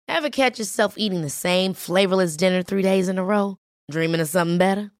Ever catch yourself eating the same flavorless dinner 3 days in a row? Dreaming of something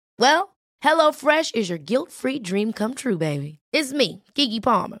better? Well, HelloFresh is your guilt-free dream come true, baby. It's me, Keke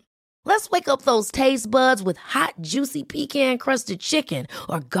Palmer. Let's wake up those taste buds with hot, juicy pecan-crusted chicken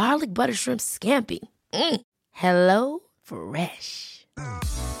or garlic butter shrimp scampi. Hello Fresh.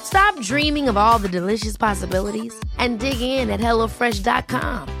 Stop dreaming of all the delicious possibilities and dig in at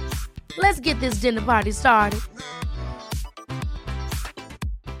HelloFresh.com. Let's get this dinner party started.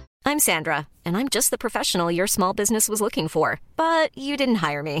 I'm Sandra, and I'm just the professional your small business was looking for. But you didn't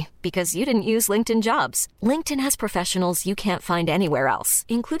hire me because you didn't use LinkedIn Jobs. LinkedIn has professionals you can't find anywhere else,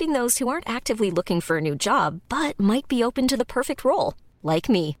 including those who aren't actively looking for a new job, but might be open to the perfect role, like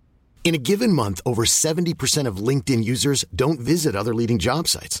me. In a given month, over 70% of LinkedIn users don't visit other leading job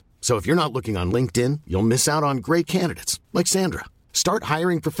sites. So if you're not looking on LinkedIn, you'll miss out on great candidates like Sandra. Start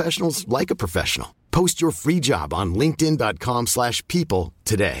hiring professionals like a professional. Post your free job on linkedin.com/people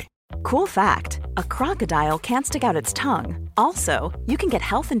today. Cool fact, a crocodile can't stick out its tongue. Also, you can get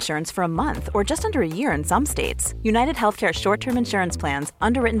health insurance for a month or just under a year in some states. United Healthcare short-term insurance plans,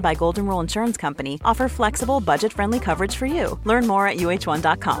 underwritten by Golden Rule Insurance Company, offer flexible, budget-friendly coverage for you. Learn more at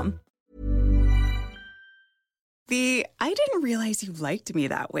uh1.com. The "I didn't realize you liked me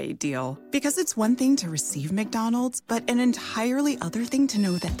that way" deal. Because it's one thing to receive McDonald's, but an entirely other thing to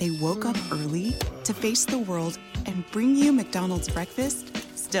know that they woke up early to face the world and bring you McDonald's breakfast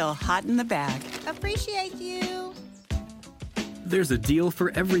still hot in the bag. Appreciate you. There's a deal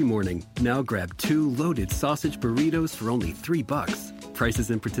for every morning. Now grab 2 loaded sausage burritos for only $3. Prices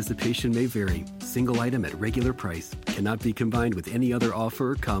and participation may vary. Single item at regular price. Cannot be combined with any other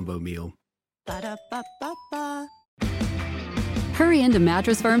offer or combo meal. Ba-da-ba-ba-ba. Hurry into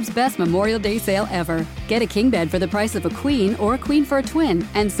Mattress Firm's best Memorial Day sale ever. Get a king bed for the price of a queen or a queen for a twin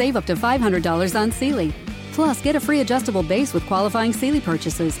and save up to $500 on Sealy. Plus, get a free adjustable base with qualifying Sealy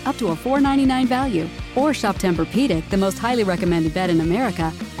purchases up to a $499 value. Or shop Tempur-Pedic, the most highly recommended bed in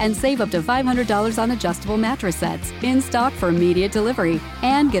America, and save up to $500 on adjustable mattress sets in stock for immediate delivery.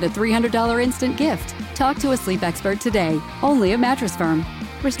 And get a $300 instant gift. Talk to a sleep expert today, only at Mattress Firm.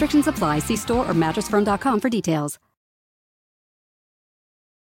 Restrictions apply. See store or mattressfirm.com for details.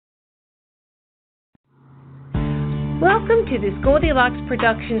 Welcome to this Goldilocks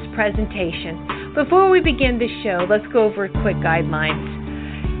Productions presentation. Before we begin the show, let's go over quick guidelines.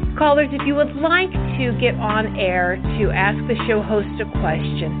 Callers, if you would like to get on air to ask the show host a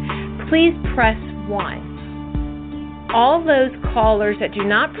question, please press 1. All those callers that do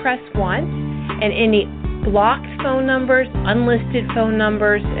not press 1 and any blocked phone numbers, unlisted phone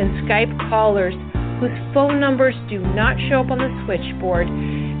numbers, and Skype callers whose phone numbers do not show up on the switchboard,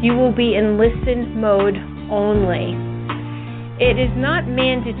 you will be in listen mode only. It is not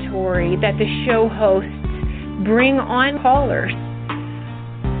mandatory that the show hosts bring on callers.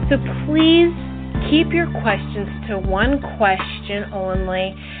 So please keep your questions to one question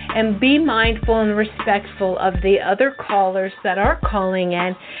only and be mindful and respectful of the other callers that are calling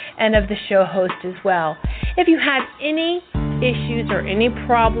in and of the show host as well. If you have any issues or any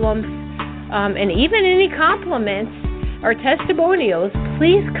problems, and even any compliments or testimonials,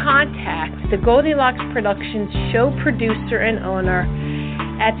 please contact the Goldilocks Productions show producer and owner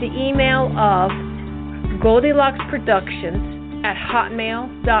at the email of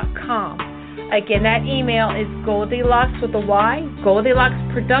GoldilocksProductions@hotmail.com. Again, that email is Goldilocks with a Y,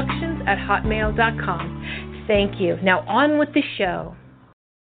 GoldilocksProductions@hotmail.com. Thank you. Now on with the show.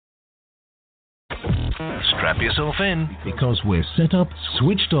 Strap yourself in because we're set up,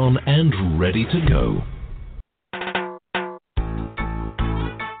 switched on, and ready to go.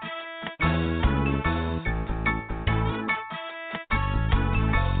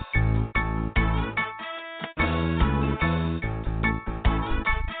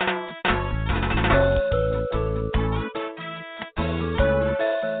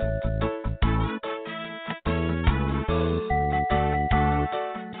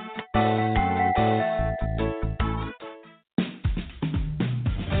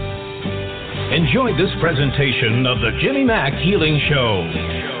 Enjoy this presentation of the Jimmy Mack Healing Show.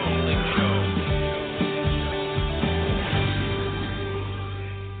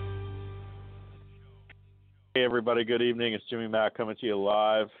 Hey everybody, good evening. It's Jimmy Mack coming to you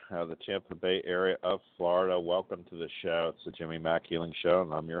live out of the Tampa Bay area of Florida. Welcome to the show. It's the Jimmy Mack Healing Show,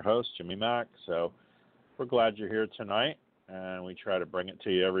 and I'm your host, Jimmy Mack. So we're glad you're here tonight, and we try to bring it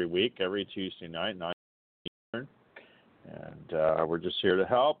to you every week, every Tuesday night, 9 Eastern. And we're just here to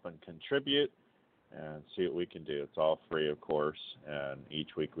help and contribute and see what we can do. It's all free, of course, and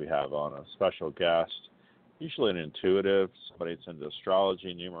each week we have on a special guest, usually an intuitive, somebody that's into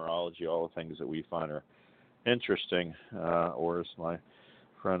astrology, numerology, all the things that we find are interesting, or as my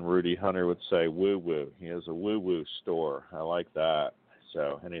friend Rudy Hunter would say, woo-woo. He has a woo-woo store. I like that.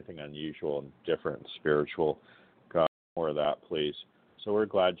 So anything unusual and different and spiritual, got more of that, please. So we're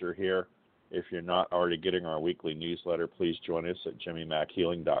glad you're here. If you're not already getting our weekly newsletter, please join us at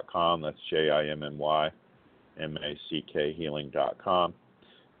jimmymackhealing.com. That's JIMMYMACK healing.com.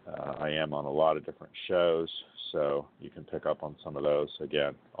 I am on a lot of different shows, so you can pick up on some of those.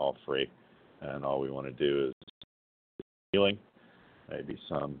 Again, all free. And all we want to do is healing, maybe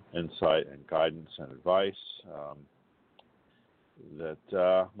some insight and guidance and advice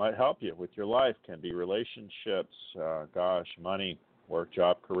that might help you with your life. Can be relationships, money, work,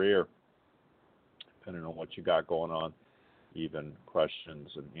 job, career, depending on what you got going on, even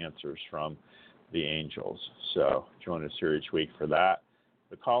questions and answers from the angels. So join us here each week for that.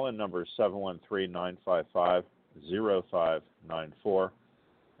 The call-in number is 713-955-0594.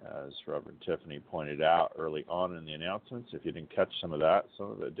 As Reverend Tiffany pointed out early on in the announcements, if you didn't catch some of that,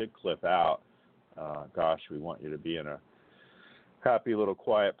 some of it did clip out. We want you to be in a happy little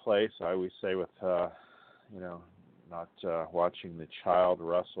quiet place. I always say with, not watching the child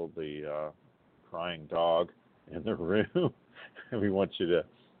wrestle the crying dog in the room. We want you to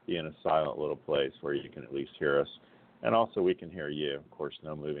be in a silent little place where you can at least hear us. And also we can hear you. Of course,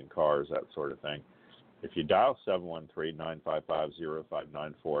 no moving cars, that sort of thing. If you dial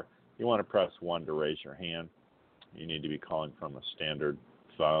 713-955-0594, you want to press 1 to raise your hand. You need to be calling from a standard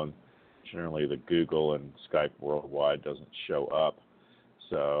phone. Generally, the Google and Skype Worldwide doesn't show up.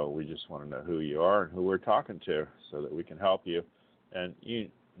 So we just want to know who you are and who we're talking to so that we can help you. And you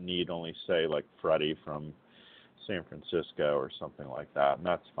need only say like Freddie from San Francisco or something like that, and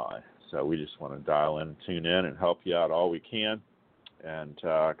that's fine. So we just want to dial in, tune in, and help you out all we can. And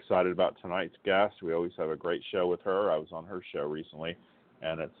excited about tonight's guest. We always have a great show with her. I was on her show recently,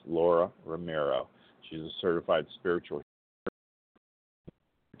 and it's Laura Romero. She's a certified spiritual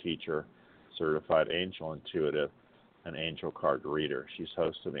teacher, certified angel intuitive, and angel card reader. She's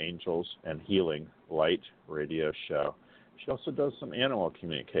host of Angels and Healing Light radio show. She also does some animal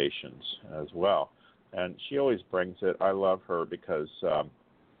communications as well, and she always brings it. I love her because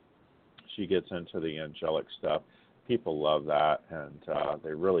she gets into the angelic stuff. People love that, and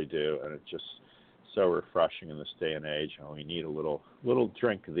they really do, and it's just so refreshing in this day and age. And we need a little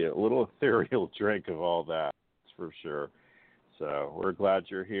drink, a little ethereal drink of all that, that's for sure. So we're glad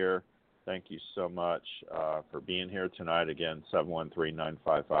you're here. Thank you so much for being here tonight. Again,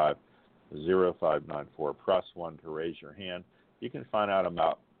 713-955-0594. Press 1 to raise your hand. You can find out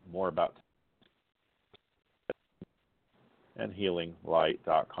more about and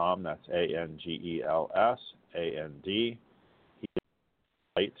healinglight.com. That's ANGELS AND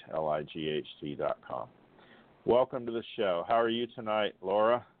light.com. Welcome to the show. How are you tonight,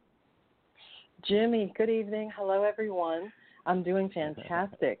 Laura? Jimmy, good evening. Hello, everyone. I'm doing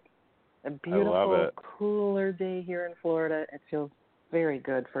fantastic. A beautiful, cooler day here in Florida. It feels very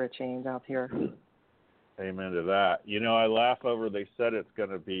good for a change out here. Amen to that. You know, I laugh over, they said it's going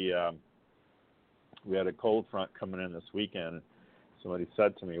to be, we had a cold front coming in this weekend. Somebody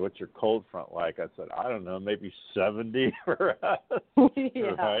said to me, what's your cold front like? I said, I don't know, maybe 70 for us.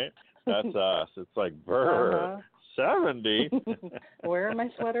 Yeah. Right? That's us. It's like, brr, 70? Where are my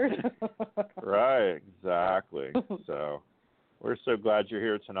sweaters? Right, exactly. So we're so glad you're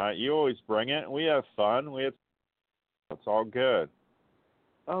here tonight. You always bring it, and we have fun. It's all good.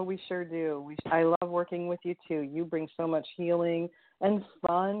 Oh, we sure do. I love working with you, too. You bring so much healing and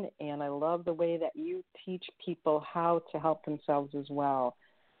fun, and I love the way that you teach people how to help themselves as well.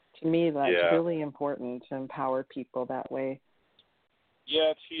 To me, that's really important to empower people that way. Yeah,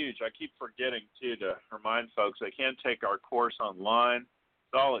 it's huge. I keep forgetting, too, to remind folks they can take our course online.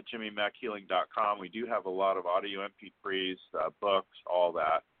 It's all at jimmymackhealing.com. We do have a lot of audio MP3s, books, all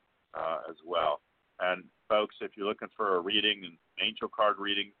that as well. And, folks, if you're looking for a reading and angel card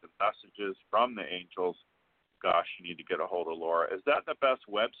readings and messages from the angels, gosh, you need to get a hold of Laura. Is that the best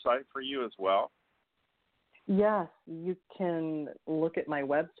website for you as well? Yes, you can look at my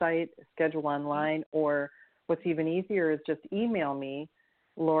website, schedule online, or what's even easier is just email me,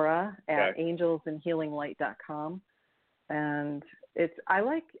 Laura, at angelsandhealinglight.com. And I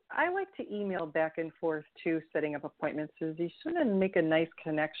like to email back and forth too, setting up appointments. So you sort of make a nice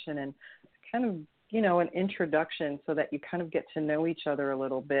connection and kind of, an introduction so that you kind of get to know each other a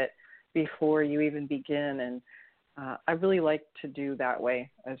little bit before you even begin. And I really like to do that way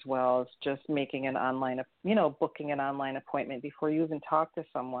as well as just making an online, booking an online appointment before you even talk to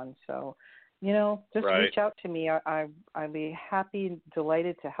someone. So, just reach out to me. I'd be happy,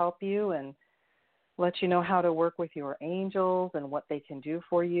 delighted to help you and let you know how to work with your angels and what they can do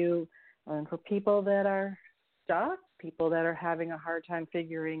for you. And for people that are stuck people that are having a hard time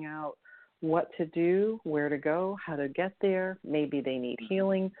figuring out what to do, where to go, how to get there. Maybe they need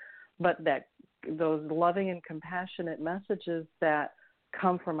healing, but that those loving and compassionate messages that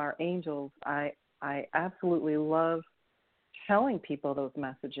come from our angels, I absolutely love telling people those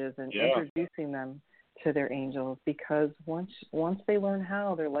messages and introducing them to their angels, because once they learn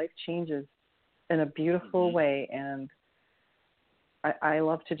how, their life changes in a beautiful way, and I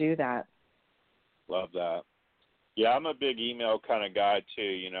love to do that. Love that. Yeah, I'm a big email kind of guy too.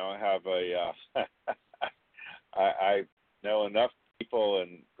 You know, I have I know enough people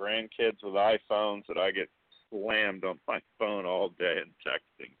and grandkids with iPhones that I get slammed on my phone all day and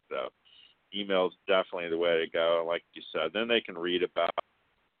texting. So email's definitely the way to go, like you said. Then they can read about,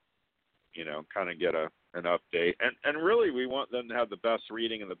 you know, kind of get an update. And really we want them to have the best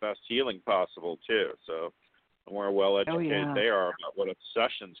reading and the best healing possible too. So the more well educated they are about what a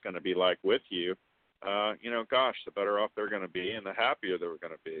session's going to be like with you, you know, gosh, the better off they're going to be and the happier they're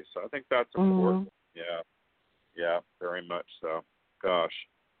going to be. So I think that's important. Yeah, very much so. Gosh.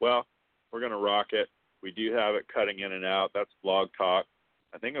 Well, we're going to rock it. We do have it cutting in and out. That's Blog Talk.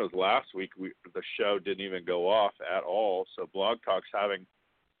 I think it was last week the show didn't even go off at all. So Blog Talk's having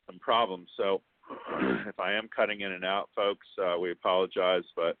some problems. So if I am cutting in and out, folks, we apologize.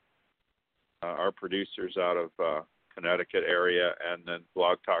 But our producer's out of Connecticut area, and then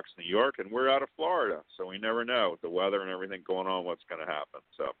Blog Talk's New York, and we're out of Florida. So we never know with the weather and everything going on what's going to happen.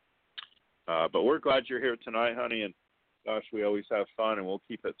 So, but we're glad you're here tonight, honey. And gosh, we always have fun, and we'll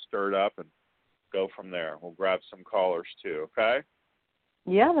keep it stirred up and go from there. We'll grab some callers too, okay?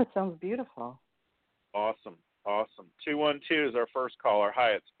 Yeah, that sounds beautiful. Awesome. 212 is our first caller.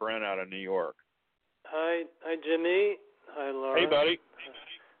 Hi, it's Brent out of New York. Hi, Jimmy. Hi, Laura. Hey, buddy.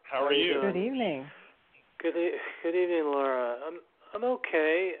 How are you? Good evening. Good evening, Laura. I'm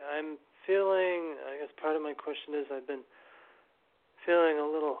okay. I'm feeling, I guess part of my question is I've been feeling a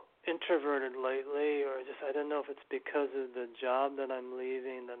little introverted lately, or just I don't know if it's because of the job that I'm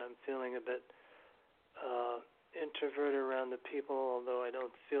leaving that I'm feeling a bit introverted around the people, although I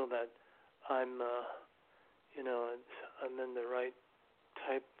don't feel that I'm I'm in the right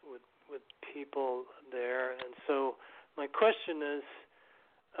type with people there. And so my question is,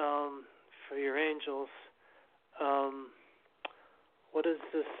 for your angels, what is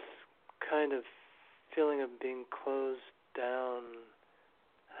this kind of feeling of being closed down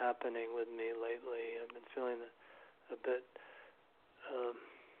happening with me lately? I've been feeling a bit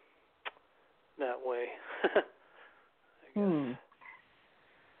that way. I guess.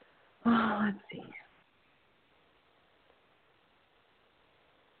 Oh, let's see.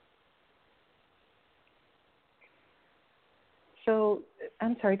 So,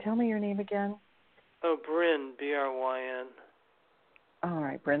 I'm sorry, tell me your name again. Oh, Bryn, Bryn. All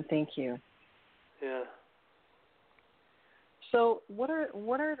right, Bryn, thank you. Yeah. So, what are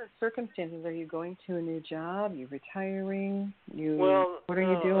the circumstances? Are you going to a new job? You retiring? What are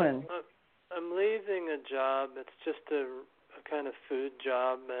you doing? I'm leaving a job. It's just a kind of food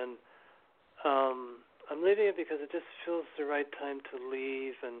job, and I'm leaving it because it just feels the right time to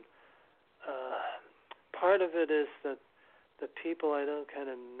leave. And part of it is that the people I don't kind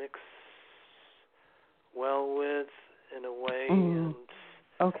of mix well with in a way, and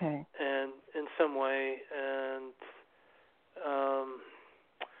in some way, and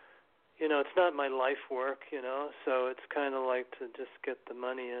it's not my life work, so it's kind of like to just get the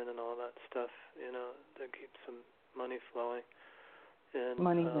money in and all that stuff, to keep some money flowing. And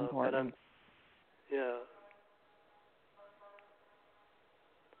money's important. Yeah.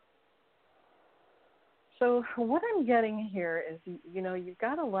 So what I'm getting here is, you've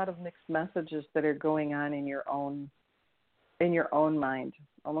got a lot of mixed messages that are going on in your own mind,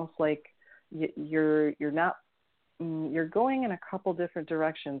 almost like you're going in a couple different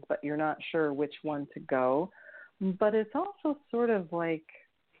directions, but you're not sure which one to go. But it's also sort of like,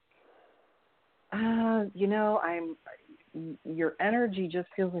 your energy just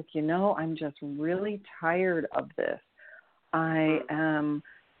feels like, I'm just really tired of this. I am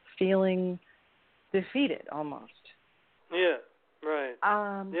feeling defeated almost. Yeah, right.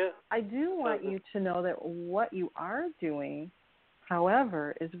 I do want you to know that what you are doing,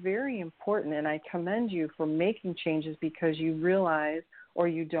 however, is very important, and I commend you for making changes because you realize or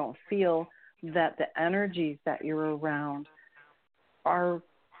you don't feel that the energies that you're around are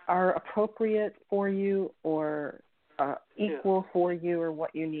appropriate for you or equal for you or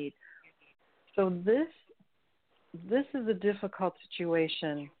what you need. So this is a difficult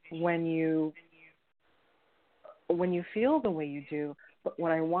situation when you feel the way you do, but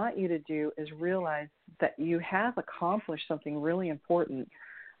what I want you to do is realize that you have accomplished something really important.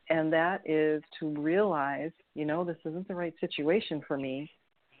 And that is to realize, this isn't the right situation for me.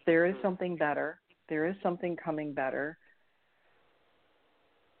 There is something better. There is something coming better.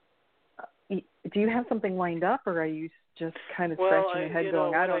 Do you have something lined up, or are you just kind of scratching your head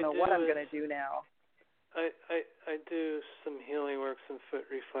going, I don't know what I'm going to do now? I do some healing work, some foot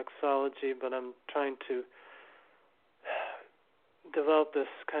reflexology, but I'm trying to develop this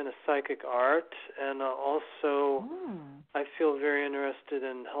kind of psychic art, and also I feel very interested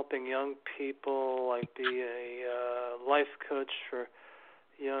in helping young people, like be a life coach for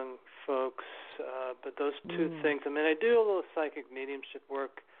young folks. But those two things, I do a little psychic mediumship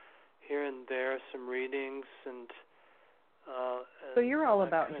work here and there, some readings, and so you're all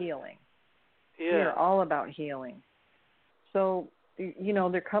about healing. Yeah. You're all about healing. So,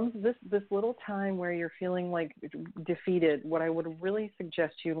 there comes this little time where you're feeling like defeated. What I would really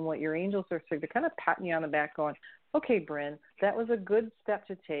suggest to you, and what your angels are saying, they're kind of patting you on the back going, okay, Bryn, that was a good step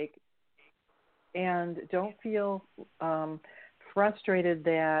to take. And don't feel frustrated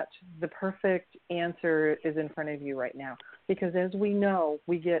that the perfect answer is in front of you right now. Because as we know,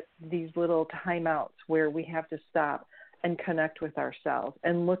 we get these little timeouts where we have to stop and connect with ourselves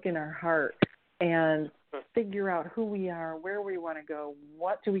and look in our heart and figure out who we are, where we want to go,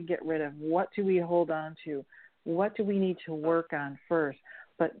 what do we get rid of, what do we hold on to, what do we need to work on first.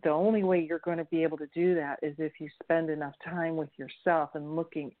 But the only way you're going to be able to do that is if you spend enough time with yourself and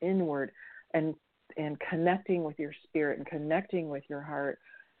looking inward and connecting with your spirit and connecting with your heart,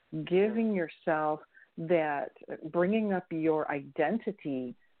 giving yourself that, bringing up your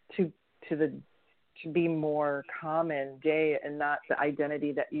identity to be more common day and not the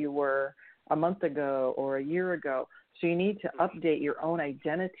identity that you were a month ago or a year ago. So you need to update your own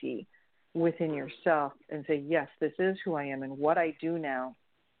identity within yourself and say, yes, this is who I am and what I do now,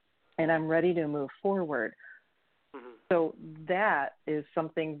 and I'm ready to move forward. So that is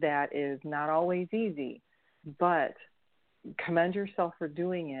something that is not always easy, but commend yourself for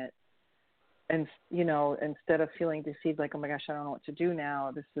doing it. And, instead of feeling deceived, like, oh my gosh, I don't know what to do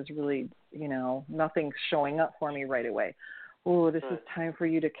now. This is really, nothing's showing up for me right away. Oh, this is time for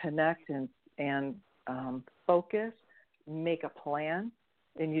you to connect and focus, make a plan.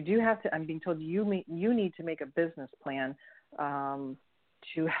 And you do have to, I'm being told you need to make a business plan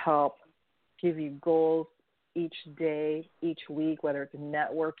to help give you goals each day, each week, whether it's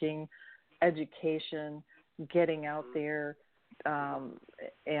networking, education, getting out there,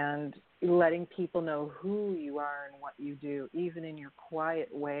 and letting people know who you are and what you do. Even in your quiet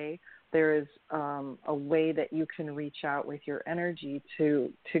way, there is a way that you can reach out with your energy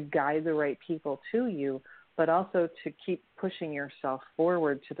to guide the right people to you, but also to keep pushing yourself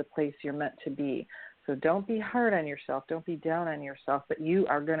forward to the place you're meant to be. So don't be hard on yourself. Don't be down on yourself, but you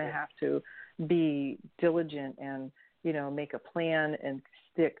are going to have to be diligent and, make a plan and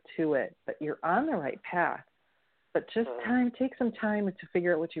stick to it. But you're on the right path. But just take some time to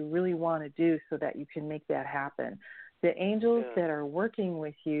figure out what you really want to do so that you can make that happen. The angels that are working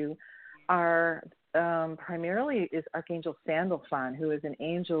with you are primarily is Archangel Sandalphon, who is an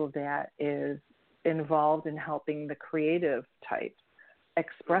angel that is involved in helping the creative types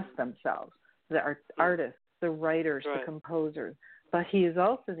express themselves, the artists, the writers, the composers. But he is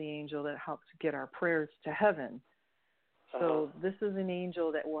also the angel that helps get our prayers to heaven. So this is an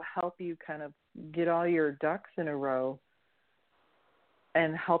angel that will help you kind of get all your ducks in a row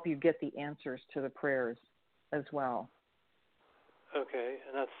and help you get the answers to the prayers as well. Okay,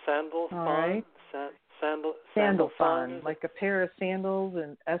 and that's Sandalphon? All right. Sandalphon, like a pair of sandals,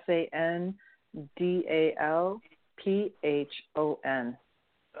 and Sandalphon.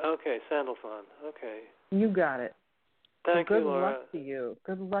 Okay, Sandalphon. Okay. You got it. Thank you, Laura. Good luck to you.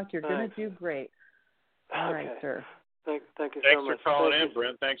 Good luck. You're going to do great. All right, sir. Thank you so much. Thanks for calling in,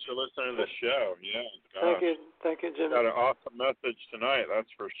 Brent. Thanks for listening to the show. Yeah. Gosh. Thank you, Jimmy. Got an awesome message tonight. That's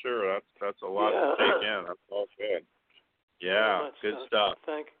for sure. That's a lot to take in. That's all good. Yeah, good stuff.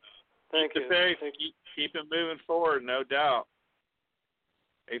 Thank you. Keep it moving forward, no doubt.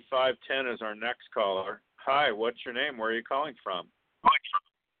 8510 is our next caller. Hi, what's your name? Where are you calling from?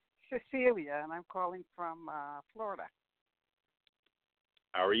 Cecilia, and I'm calling from Florida.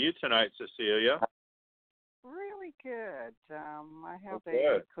 How are you tonight, Cecilia? Really good. I have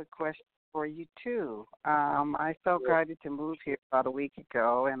a quick question for you, too. I felt guided to move here about a week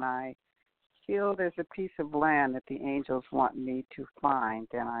ago, and I feel there's a piece of land that the angels want me to find,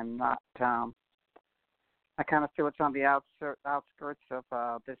 and I'm not, I kind of feel it's on the outskirts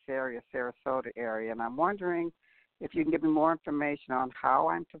of this area, Sarasota area, and I'm wondering if you can give me more information on how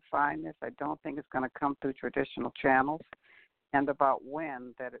I'm to find this. I don't think it's going to come through traditional channels, and about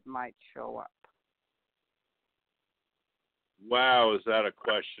when that it might show up. Wow, is that a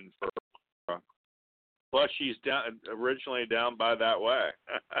question for plus she's originally down by that way.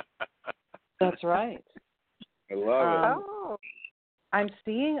 That's right. I love it. Oh. I'm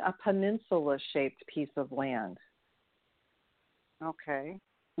seeing a peninsula-shaped piece of land. Okay.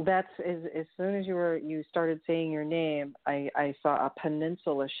 That's as soon as you started saying your name, I saw a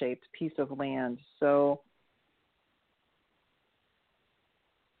peninsula-shaped piece of land. So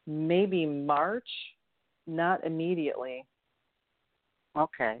maybe March, not immediately.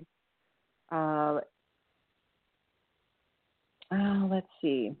 Okay. Let's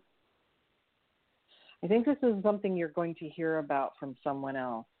see. I think this is something you're going to hear about from someone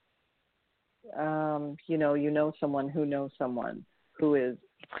else. You know someone who knows someone who is.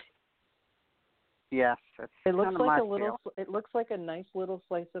 Yes, it looks like it looks like a nice little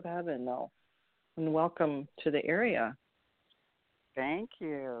slice of heaven, though. And welcome to the area. Thank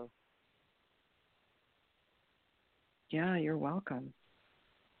you. Yeah, you're welcome.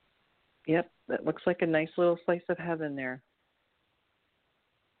 Yep, that looks like a nice little slice of heaven there.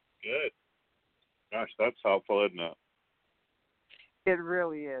 Good. Gosh, that's helpful, isn't it? It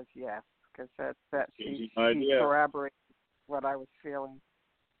really is, yes, because that she corroborates what I was feeling.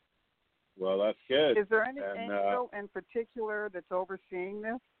 Well, that's good. Is there any angel in particular that's overseeing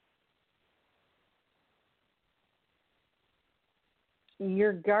this?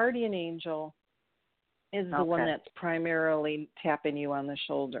 Your guardian angel is the one that's primarily tapping you on the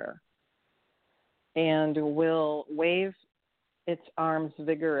shoulder and will wave its arms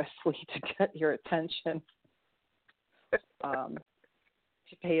vigorously to get your attention,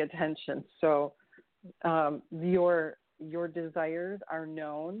 to pay attention. So your desires are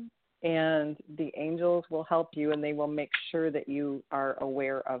known, and the angels will help you, and they will make sure that you are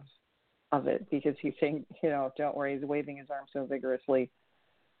aware of it, because he's saying, don't worry, he's waving his arms so vigorously,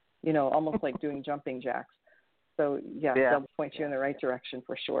 almost like doing jumping jacks. So, they'll point you in the right direction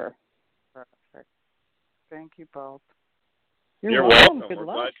for sure. Perfect. Thank you both. You're welcome. We're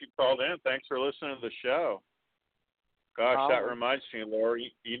glad you called in. Thanks for listening to the show. Gosh, that reminds me, Laura,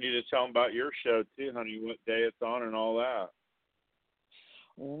 you need to tell them about your show too, honey, what day it's on and all that.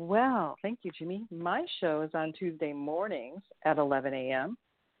 Well, thank you, Jimmy. My show is on Tuesday mornings at 11 a.m.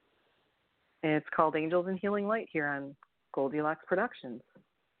 It's called Angels and Healing Light here on Goldilocks Productions.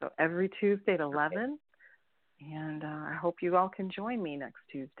 So every Tuesday at 11, and I hope you all can join me next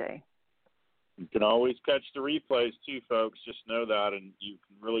Tuesday. You can always catch the replays too, folks. Just know that, and you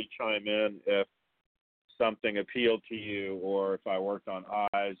can really chime in if something appealed to you, or if I worked on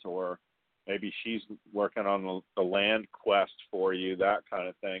eyes, or maybe she's working on the land quest for you, that kind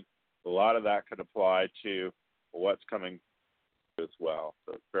of thing. A lot of that could apply to what's coming as well.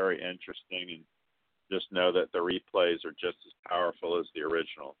 So it's very interesting, and just know that the replays are just as powerful as the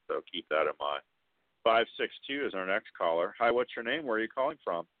original. So keep that in mind. 562 is our next caller. Hi, what's your name? Where are you calling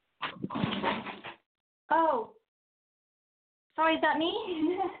from? Oh, sorry, is that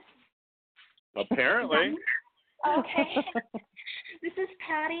me? Apparently. Okay. This is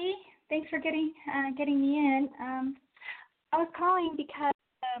Patty. Thanks for getting me in. I was calling because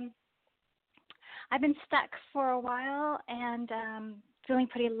I've been stuck for a while and feeling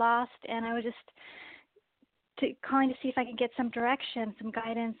pretty lost, and I was just calling to see if I could get some direction, some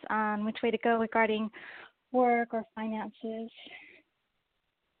guidance on which way to go regarding work or finances.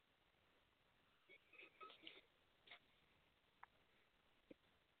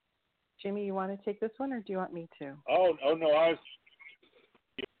 Jimmy, you want to take this one, or do you want me to? Oh no,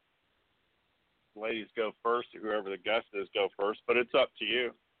 ladies go first, or whoever the guest is go first, but it's up to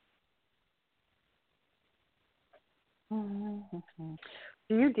you.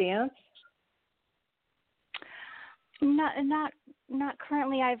 Do you dance? Not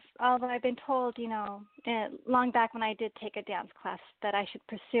currently. Although I've been told, long back when I did take a dance class that I should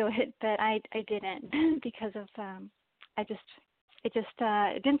pursue it, but I didn't because of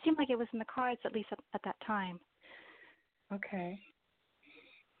it didn't seem like it was in the cards, at least at that time. Okay.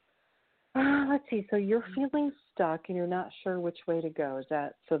 Let's see. So you're feeling stuck and you're not sure which way to go. Is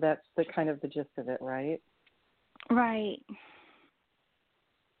that so? That's the kind of the gist of it, right? Right.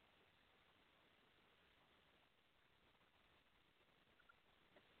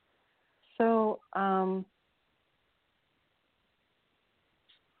 So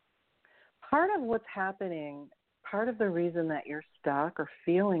part of what's happening, part of the reason that you're stuck or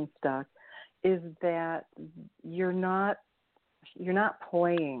feeling stuck is that you're not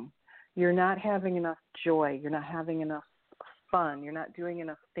playing. You're not having enough joy. You're not having enough fun. You're not doing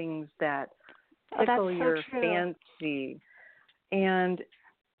enough things that tickle your fancy. And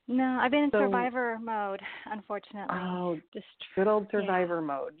No, I've been in So- survivor mode, unfortunately. Oh, just good old survivor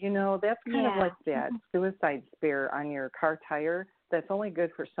mode. You know, that's kind of like that suicide spare on your car tire. That's only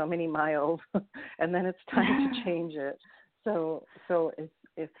good for so many miles, and then it's time to change it. So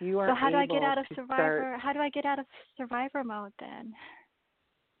if you are So how do I able get out of to survivor? How do I get out of survivor mode then?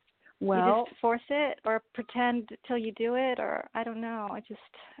 Well, you just force it or pretend till you do it, or I don't know. I just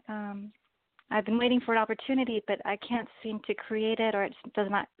I've been waiting for an opportunity, but I can't seem to create it, or it's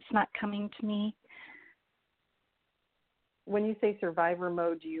not coming to me. when you say survivor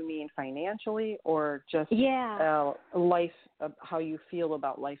mode, do you mean financially or just life, how you feel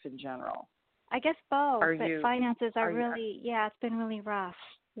about life in general? I guess both, finances are really, it's been really rough.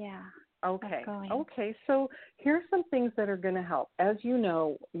 Yeah. Okay. Okay. So here's some things that are going to help. As you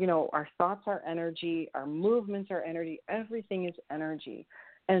know, our thoughts are energy, our movements are energy, everything is energy.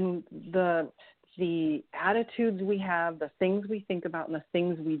 And the attitudes we have, the things we think about, and the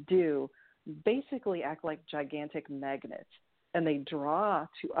things we do basically act like gigantic magnets, and they draw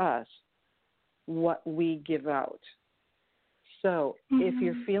to us what we give out. So if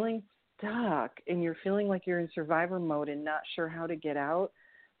you're feeling stuck and you're feeling like you're in survivor mode and not sure how to get out,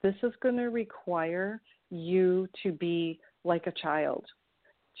 this is going to require you to be like a child,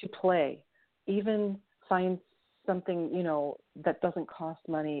 to play, even find something, that doesn't cost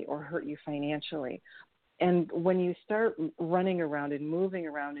money or hurt you financially. And when you start running around and moving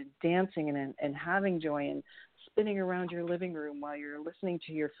around and dancing and having joy and spinning around your living room while you're listening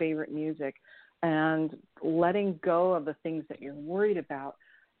to your favorite music and letting go of the things that you're worried about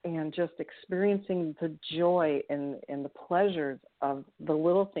and just experiencing the joy and the pleasures of the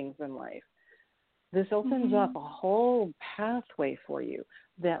little things in life, this opens up a whole pathway for you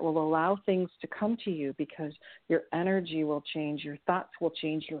that will allow things to come to you because your energy will change, your thoughts will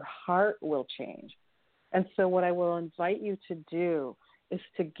change, your heart will change. And so what I will invite you to do is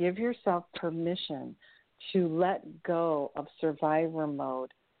to give yourself permission to let go of survivor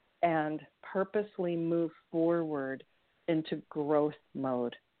mode and purposely move forward into growth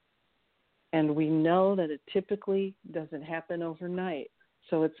mode. And we know that it typically doesn't happen overnight.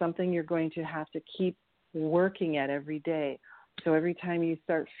 So it's something you're going to have to keep working at every day. So every time you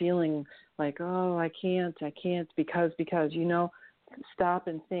start feeling like, oh, I can't, because, stop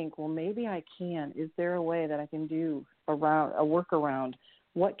and think, well, maybe I can. Is there a way that I can do a workaround?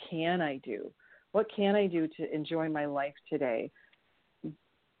 What can I do? What can I do to enjoy my life today?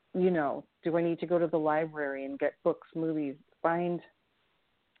 Do I need to go to the library and get books, movies, find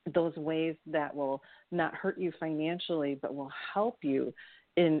those ways that will not hurt you financially, but will help you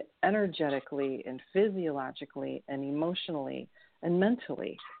in energetically and physiologically and emotionally and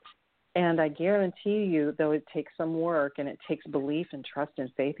mentally. And I guarantee you, though it takes some work and it takes belief and trust and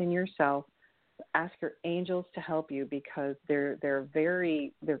faith in yourself, ask your angels to help you because they're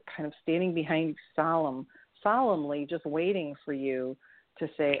kind of standing behind you solemnly, just waiting for you to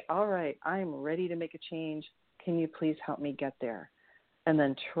say, all right, I'm ready to make a change. Can you please help me get there? And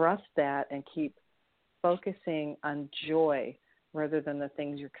then trust that and keep focusing on joy rather than the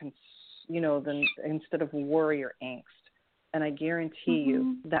things instead of worry or angst. And I guarantee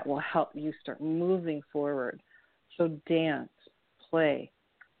you that will help you start moving forward. So dance, play,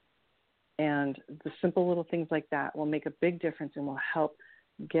 and the simple little things like that will make a big difference and will help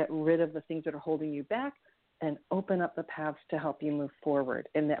get rid of the things that are holding you back and open up the paths to help you move forward.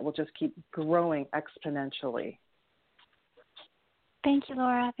 And that will just keep growing exponentially. Thank you,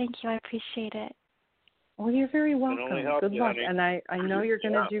 Laura. Thank you. I appreciate it. Well, you're very welcome. Good luck. Honey. And I know you're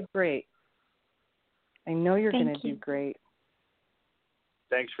going to do great. I know you're going to do great.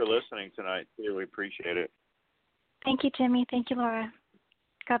 Thanks for listening tonight, too. We appreciate it. Thank you, Jimmy. Thank you, Laura.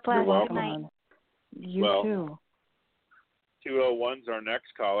 God bless. You're welcome. Good night. You too. 201's our next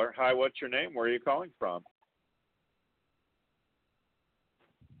caller. Hi, what's your name? Where are you calling from?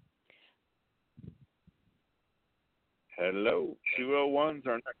 Hello. 201's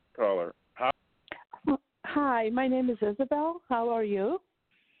our next caller. Hi, my name is Isabel. How are you?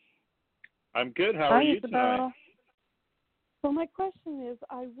 I'm good. How are you Isabel. tonight? So my question is,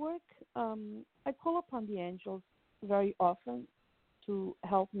 I call upon the angels very often to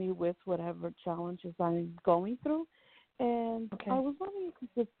help me with whatever challenges I'm going through. And I was wondering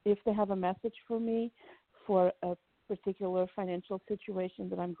if they have a message for me for a particular financial situation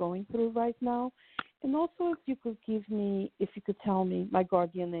that I'm going through right now. And also if you could tell me my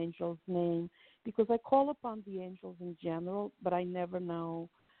guardian angel's name, because I call upon the angels in general, but I never know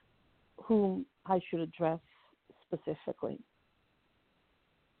whom I should address specifically.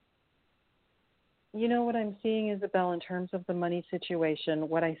 You know what I'm seeing, Isabel, in terms of the money situation,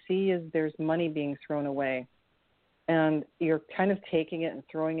 what I see is there's money being thrown away. and you're kind of taking it and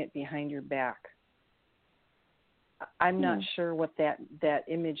throwing it behind your back. I'm not sure what that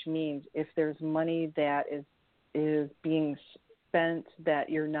image means. If there's money that is being spent that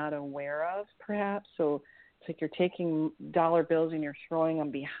you're not aware of, perhaps. So it's like you're taking dollar bills and you're throwing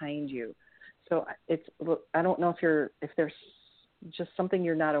them behind you. So I don't know if there's just something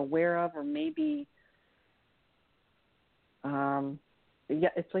you're not aware of, or maybe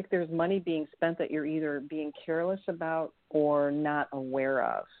it's like there's money being spent that you're either being careless about or not aware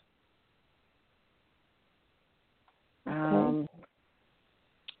of. Okay.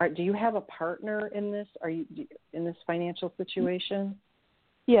 Do you have a partner in this? Are you in this financial situation?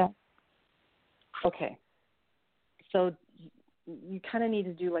 Yeah. Okay. So you kind of need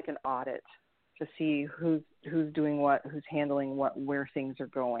to do like an audit to see who's doing what, who's handling what, where things are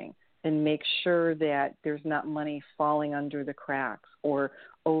going, and make sure that there's not money falling under the cracks or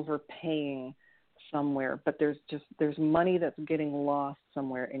overpaying somewhere, but there's money that's getting lost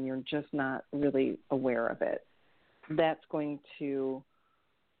somewhere and you're just not really aware of it. That's going to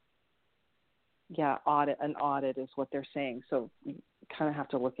an audit is what they're saying. So you kind of have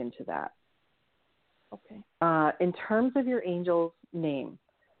to look into that. Okay. In terms of your angel's name,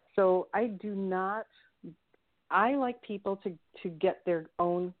 so I like people to get their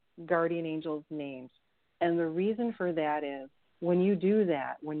own guardian angel's names. And the reason for that is when you do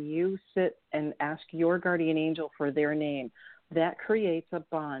that, when you sit and ask your guardian angel for their name, that creates a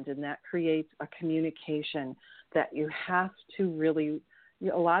bond and that creates a communication that you have to really,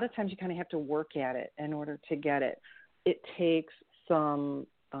 a lot of times you kind of have to work at it in order to get it. It takes some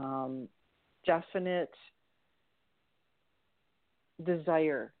definite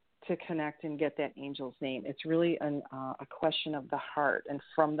desire to connect and get that angel's name. It's really a question of the heart and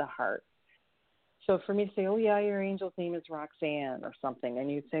from the heart. So for me to say, oh, yeah, your angel's name is Roxanne or something,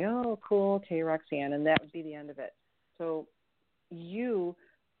 and you'd say, oh, cool, okay, Roxanne, and that would be the end of it. So you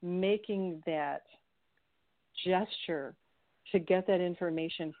making that gesture to get that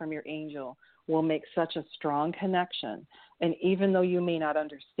information from your angel will make such a strong connection. And even though you may not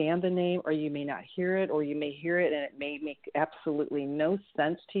understand the name, or you may not hear it, or you may hear it and it may make absolutely no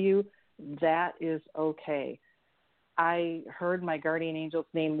sense to you, that is okay. I heard my guardian angel's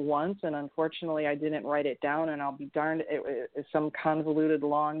name once, and unfortunately I didn't write it down, and I'll be darned, it's some convoluted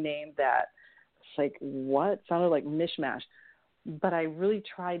long name that it's like, what? It sounded like mishmash. But I really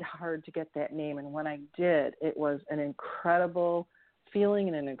tried hard to get that name, and when I did, it was an incredible feeling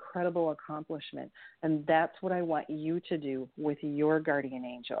and an incredible accomplishment. And that's what I want you to do with your guardian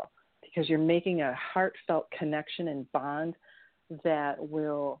angel, because you're making a heartfelt connection and bond that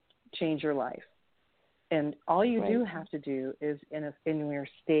will change your life. And all you do have to do is in your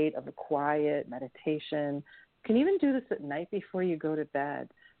state of a quiet meditation. You can even do this at night before you go to bed.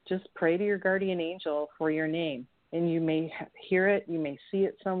 Just pray to your guardian angel for your name. And you may hear it, you may see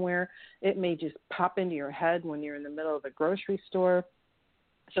it somewhere. It may just pop into your head when you're in the middle of the grocery store.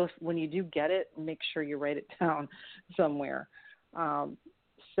 So when you do get it, make sure you write it down somewhere.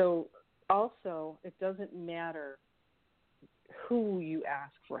 So also, it doesn't matter who you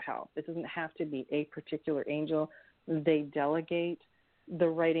ask for help. It doesn't have to be a particular angel. They delegate. The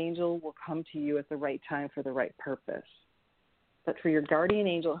right angel will come to you at the right time for the right purpose. But for your guardian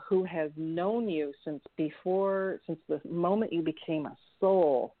angel who has known you since the moment you became a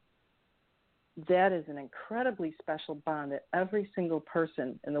soul, that is an incredibly special bond that every single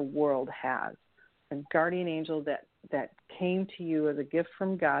person in the world has. A guardian angel that came to you as a gift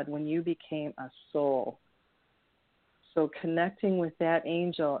from God when you became a soul. So connecting with that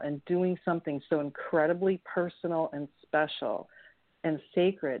angel and doing something so incredibly personal and special and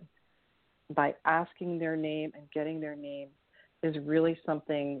sacred by asking their name and getting their name is really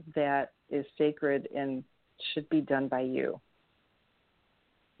something that is sacred and should be done by you.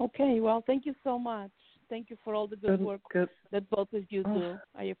 Okay, well, thank you so much. Thank you for all the good work that both of you do.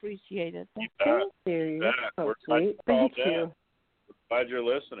 I appreciate it. Thank you. You're so sweet. Thank you. We're glad you're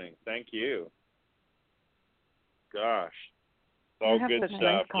listening. Thank you. Gosh, it's all good stuff.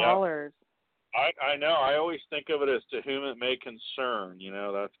 Nice callers. I know. I always think of it as to whom it may concern. You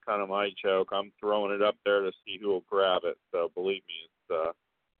know, that's kind of my joke. I'm throwing it up there to see who will grab it. So believe me, it's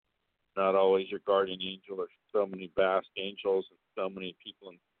not always your guardian angel. There's so many vast angels and so many people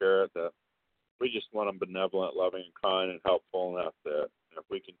in spirit that we just want them benevolent, loving, and kind, and helpful, and that's it. And if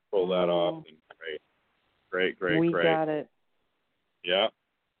we can pull that off, then great. We got it. Yeah.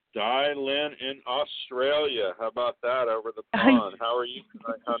 Di Lynn in Australia. How about that over the pond? How are you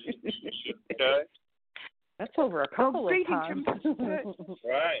tonight, honey? Okay? That's over a couple of greetings times. from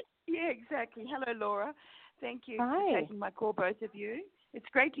Right. Yeah, exactly. Hello, Laura. Thank you Hi. for taking my call, both of you. It's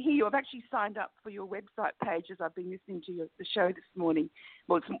great to hear you. I've actually signed up for your website page as I've been listening to the show this morning.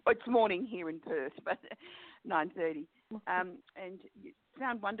 Well, it's morning here in Perth, but 9:30. And you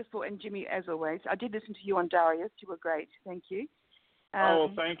sound wonderful. And Jimmy, as always, I did listen to you on Darius. You were great. Thank you.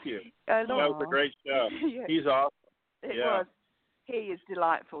 Thank you. That was a great show. Yeah. He's awesome. It was. He is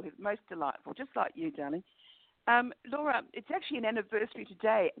delightful. He's most delightful, just like you, darling. Laura, it's actually an anniversary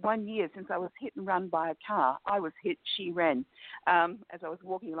today, 1 year since I was hit and run by a car. I was hit, she ran, as I was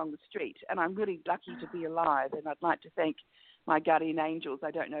walking along the street. And I'm really lucky to be alive. And I'd like to thank my guardian angels.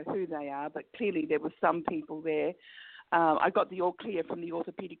 I don't know who they are, but clearly there were some people there. I got the all clear from the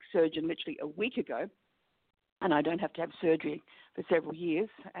orthopedic surgeon literally a week ago. And I don't have to have surgery for several years.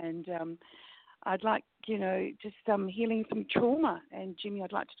 And I'd like, just healing from trauma. And Jimmy,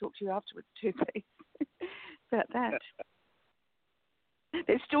 I'd like to talk to you afterwards too, please. About that.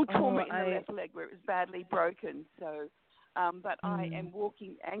 There's still trauma in the left leg where it was badly broken. So, but I am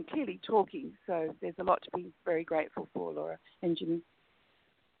walking and clearly talking. So there's a lot to be very grateful for, Laura and Jimmy.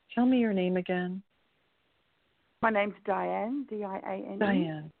 Tell me your name again. My name's Diane, Diane.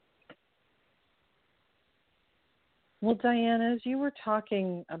 Diane. Well, Diane, as you were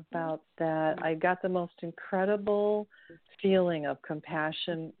talking about that, I got the most incredible feeling of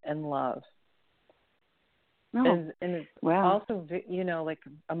compassion and love. Oh, and it's also, like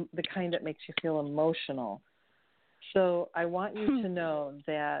the kind that makes you feel emotional. So I want you to know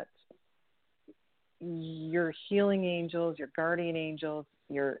that your healing angels, your guardian angels,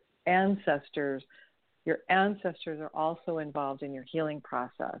 your ancestors are also involved in your healing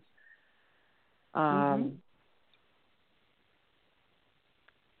process.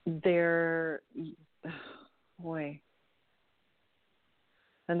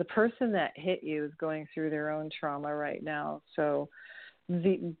 And the person that hit you is going through their own trauma right now. So,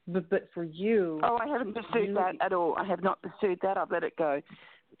 but for you... Oh, I haven't pursued that at all. I have not pursued that. I've let it go.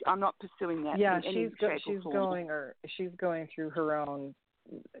 I'm not pursuing that. Yeah, in any she's going through her own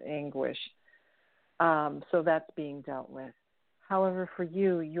anguish. So that's being dealt with. However, for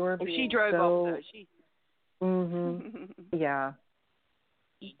you, you're being she drove off, though. Yeah.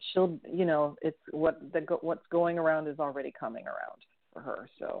 She'll, it's what's going around is already coming around for her.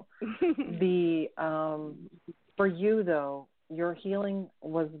 So for you though, your healing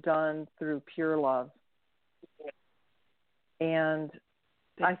was done through pure love. And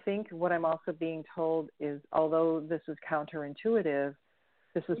I think what I'm also being told is, although this is counterintuitive,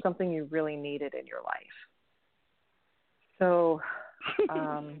 this is something you really needed in your life. So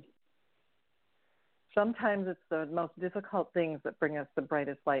sometimes it's the most difficult things that bring us the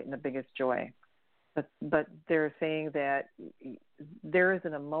brightest light and the biggest joy. But they're saying that there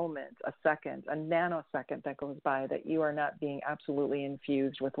isn't a moment, a second, a nanosecond that goes by that you are not being absolutely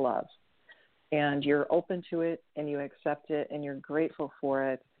infused with love. And you're open to it, and you accept it, and you're grateful for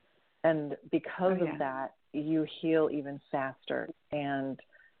it. And because of that, you heal even faster. And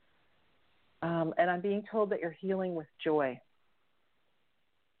I'm being told that you're healing with joy.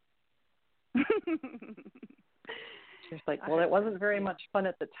 She's like, well, it wasn't very much fun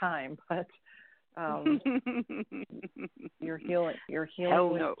at the time, but you're healing with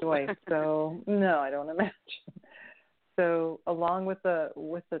joy. So no, I don't imagine. So along with the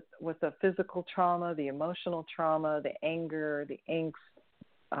physical trauma, the emotional trauma, the anger, the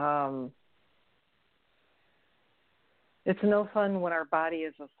angst, it's no fun when our body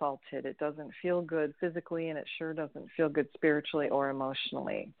is assaulted. It doesn't feel good physically, and it sure doesn't feel good spiritually or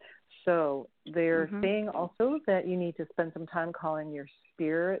emotionally. So they're saying also that you need to spend some time calling your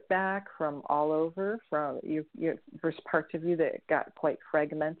spirit back from all over, from there's parts of you that got quite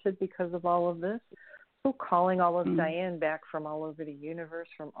fragmented because of all of this. So calling all of Diane back from all over the universe,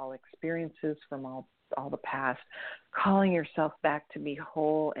 from all experiences, from all the past, calling yourself back to be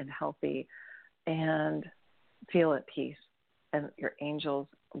whole and healthy and feel at peace. And your angels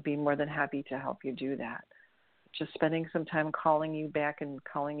will be more than happy to help you do that. Just spending some time calling you back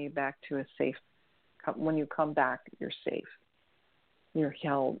to a safe. When you come back, you're safe. You're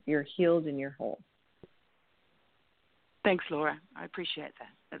healed, and you're whole. Thanks, Laura. I appreciate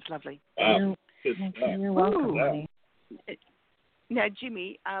that. That's lovely. You're welcome, honey. Now,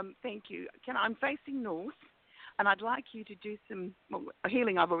 Jimmy, thank you. I'm facing north, and I'd like you to do some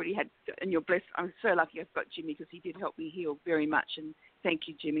healing. I've already had, and you're blessed. I'm so lucky I've got Jimmy because he did help me heal very much, and thank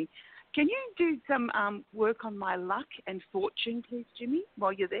you, Jimmy. Can you do some work on my luck and fortune, please, Jimmy,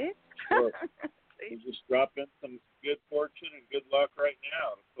 while you're there? Sure. You just drop in some good fortune and good luck right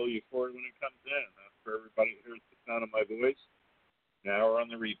now to pull you forward when it comes in. That's for everybody who hears the sound of my voice. Now we're on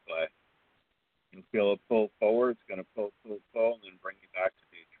the replay. You feel it pull forward. It's going to pull, and then bring you back to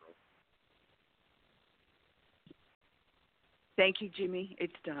neutral. Thank you, Jimmy.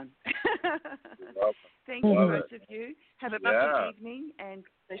 It's done. You're welcome. Thank you, both of you. Have a lovely evening and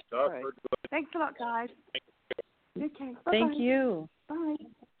thanks a lot, guys. Okay. Bye-bye. Thank you. Bye.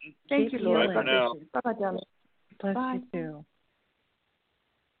 Thank you, Laura. Bye for now. Bye-bye, darling. Bless Bye. you too.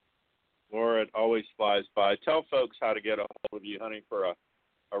 Laura, it always flies by. Tell folks how to get a hold of you, honey, for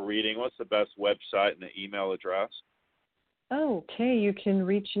a reading. What's the best website and the email address? Okay, you can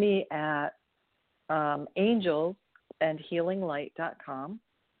reach me at angelsandhealinglight.com.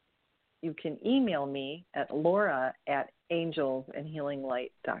 You can email me at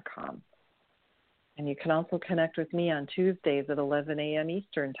laura@angelsandhealinglight.com. And you can also connect with me on Tuesdays at 11 a.m.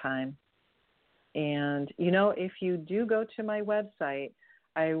 Eastern Time. And, if you do go to my website,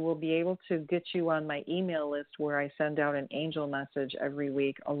 I will be able to get you on my email list where I send out an angel message every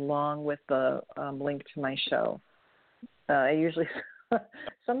week along with the link to my show. I usually,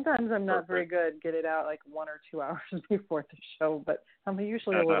 sometimes I'm not very good, get it out like 1 or 2 hours before the show, but I'm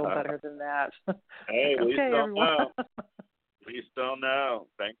usually a little better than that. Hey, we okay, still everyone. know. We still know.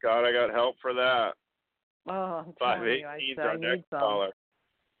 Thank God I got help for that. Oh, I'm telling you, 518 is I our need next some. caller.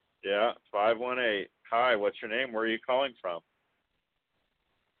 Yeah, 518. Hi, what's your name? Where are you calling from?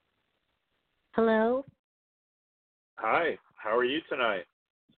 Hello, Hi, how are you tonight?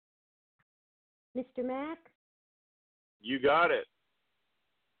 Mr. Mack. You got it.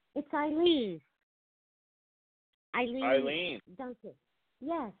 It's Eileen. Eileen. Duncan.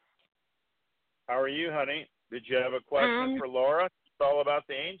 Yes. How are you, honey? Did you have a question for Laura? It's all about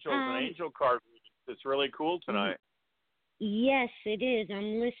the angels and angel card readings. It's really cool tonight. Yes, it is.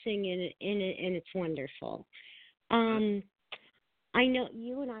 I'm listening, and it's wonderful. I know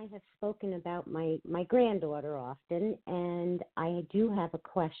you and I have spoken about my granddaughter often, and I do have a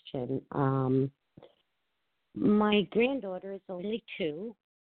question. My granddaughter is only 2,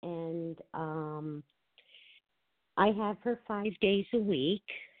 and I have her 5 days a week,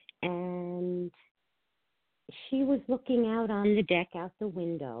 and she was looking out on the deck out the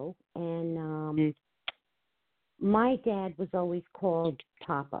window, and my dad was always called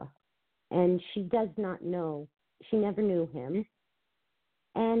Papa, and she does not know. She never knew him.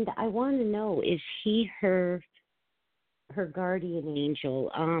 And I want to know, is he her guardian angel?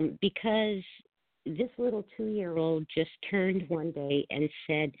 Because this little 2-year-old just turned one day and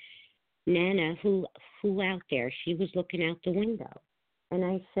said, Nana, who out there? She was looking out the window. And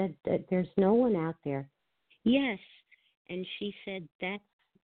I said, there's no one out there. Yes. And she said, that's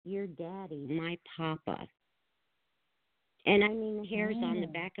your daddy, my Papa. And I mean, the hairs on the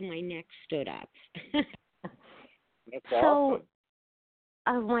back of my neck stood up. That's awesome.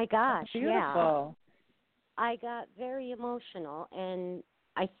 Oh my gosh, beautiful. Yeah. I got very emotional, and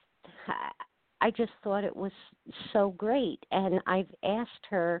I just thought it was so great. And I've asked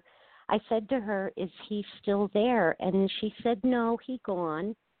her, I said to her, is he still there? And she said, no, he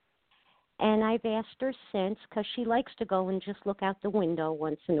gone. And I've asked her since, because she likes to go and just look out the window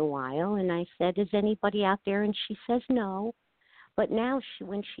once in a while. And I said, is anybody out there? And she says no. But now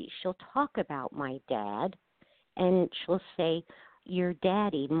she'll talk about my dad, and she'll say, your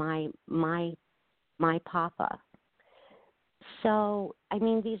daddy, my Papa. So, I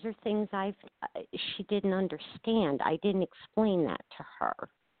mean, these are things she didn't understand. I didn't explain that to her.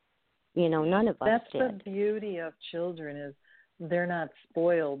 None of us did. That's the beauty of children, is they're not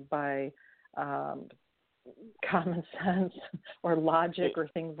spoiled by common sense or logic or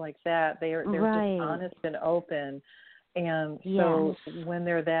things like that. They're right. just honest and open. And so when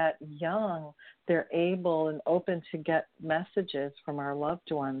they're that young, they're able and open to get messages from our loved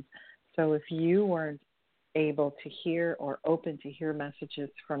ones. So if you weren't able to hear or open to hear messages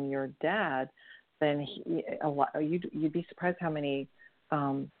from your dad, then you'd be surprised how many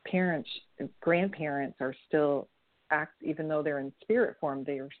parents, grandparents are still even though they're in spirit form,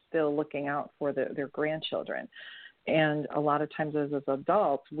 they are still looking out for their grandchildren. And a lot of times as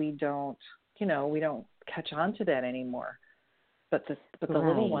adults, we don't catch on to that anymore. But the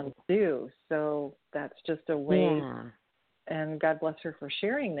little ones do. So that's just a way. Yeah. And God bless her for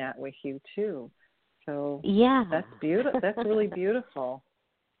sharing that with you too. So that's beautiful. That's really beautiful.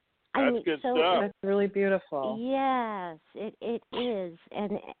 That's good stuff. That's really beautiful. Yes, it is.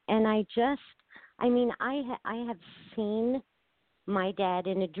 And I have seen my dad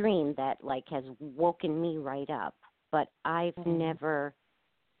in a dream that has woken me right up, but I've never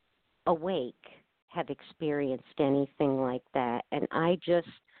awake have experienced anything like that. And I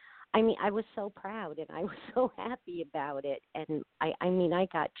was so proud and I was so happy about it. And I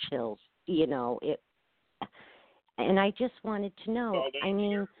got chills, and I just wanted to know. That's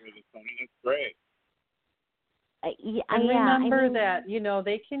great. And remember that,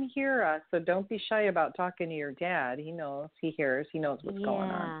 they can hear us, so don't be shy about talking to your dad. He knows, he hears, he knows what's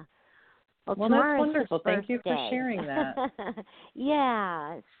going on. Well, that's wonderful. Thank you for sharing that.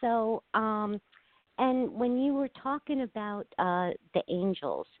 Yeah. So, and when you were talking about the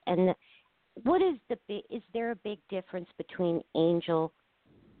angels, and what is is there a big difference between angels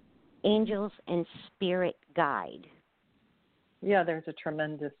and spirit guide? Yeah, there's a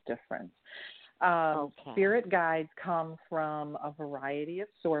tremendous difference. Spirit guides come from a variety of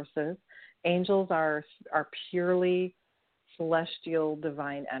sources. Angels are purely celestial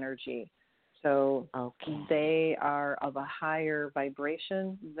divine energy. So they are of a higher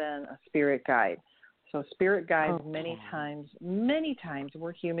vibration than a spirit guide. So spirit guides many times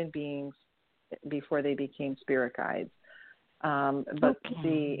were human beings before they became spirit guides. But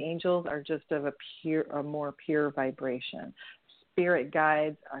the angels are just of a more pure vibration. Spirit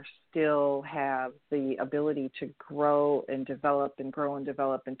guides still have the ability to grow and develop and grow and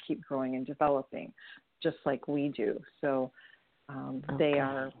develop and keep growing and developing, just like we do. So they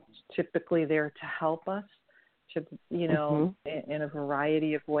are typically there to help us, in a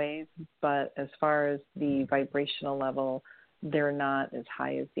variety of ways. But as far as the vibrational level, they're not as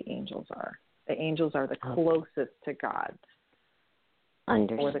high as the angels are. The angels are the closest to God.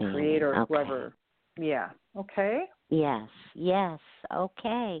 Or the Creator, whoever. Yeah. Okay? Yes.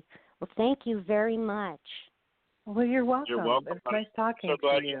 Okay. Well, thank you very much. Well, you're welcome. You're welcome. It's nice talking to you. So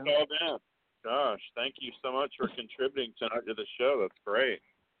glad you called in. Gosh, thank you so much for contributing tonight to the show. That's great.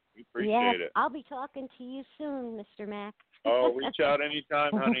 We appreciate it. I'll be talking to you soon, Mr. Mack. Oh, reach out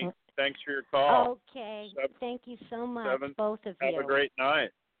anytime, honey. Thanks for your call. Okay. Thank you so much, both of you. Have a great night.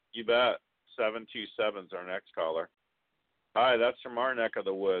 You bet. 727 is our next caller. Hi, that's from our neck of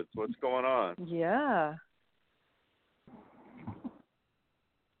the woods. What's going on? Yeah.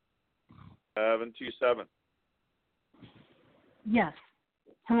 727. Yes.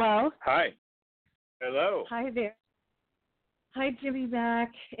 Hello? Hi. Hello. Hi there. Hi, Jimmy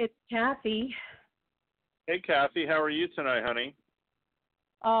Mack. It's Kathy. Hey, Kathy. How are you tonight, honey?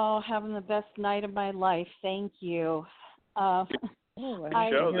 Oh, having the best night of my life. Thank you. I've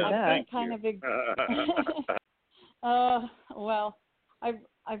been kind of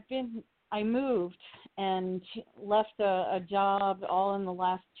I moved and left a job all in the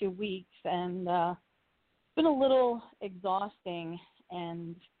last 2 weeks, and it's been a little exhausting,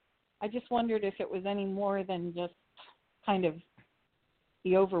 and I just wondered if it was any more than just kind of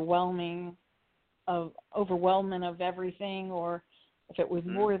the overwhelmment of everything, or if it was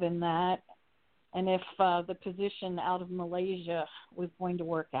more than that, and if the position out of Malaysia was going to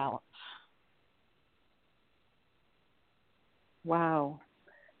work out. Wow.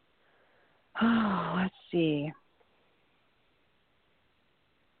 Oh, let's see.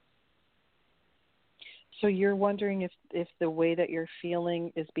 So you're wondering if the way that you're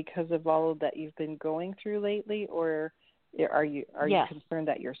feeling is because of all that you've been going through lately, or are you concerned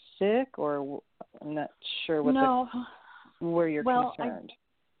that you're sick, or I'm not sure where you're concerned.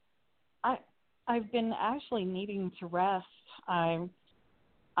 I've been actually needing to rest.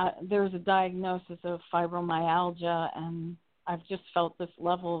 There's a diagnosis of fibromyalgia, and I've just felt this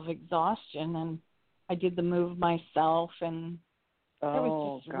level of exhaustion, and I did the move myself, and it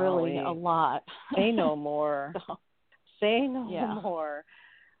was just really a lot. Say no more. Say no more.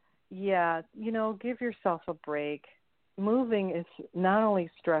 Yeah, give yourself a break. Moving is not only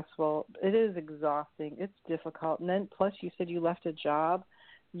stressful, it is exhausting. It's difficult. And then plus you said you left a job.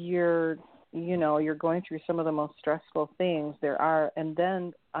 You're going through some of the most stressful things there are. And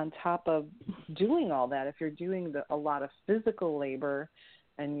then on top of doing all that, if you're doing a lot of physical labor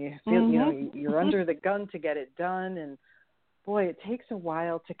and you feel, you're under the gun to get it done, and boy, it takes a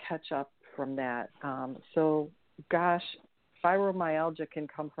while to catch up from that. So gosh, fibromyalgia can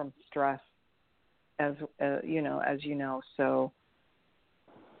come from stress, as you know. So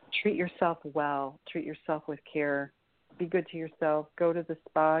treat yourself well. Treat yourself with care. Be good to yourself. Go to the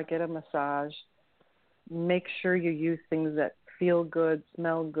spa. Get a massage. Make sure you use things that feel good,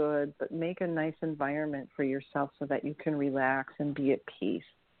 smell good, but make a nice environment for yourself so that you can relax and be at peace.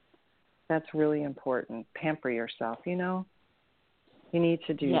 That's really important. Pamper yourself, You need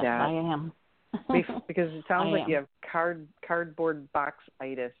to do that. Yes, I am. Because it sounds like you have cardboard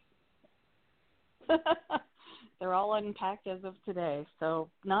box-itis. They're all unpacked as of today, so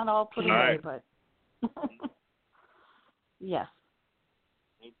not all put away, but yes.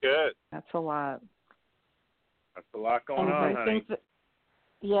 Good. That's a lot. That's a lot going on, honey.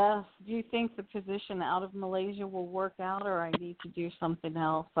 Yes. Do you think the position out of Malaysia will work out, or I need to do something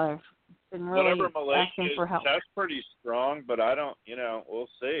else? I've been really asking for help. That's pretty strong, but I don't, we'll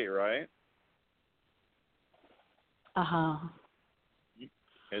see, right?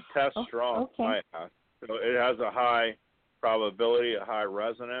 It tests strong. Okay. So it has a high probability, a high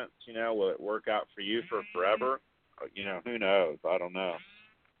resonance. Will it work out for you for forever? Who knows? I don't know.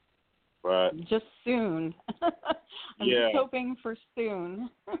 But just soon. I'm just hoping for soon.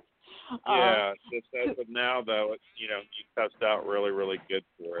 Just as of now, though, it's, you test out really, really good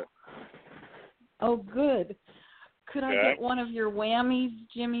for it. Oh, good. Could I get one of your whammies,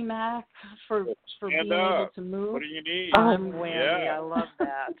 Jimmy Mack, for being able to move? What do you need? Whammy. I love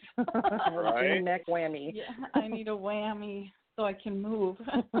that. Right? Jimmy Mack whammy. Yeah, I need a whammy so I can move.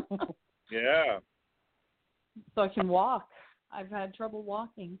 Yeah. So I can walk. I've had trouble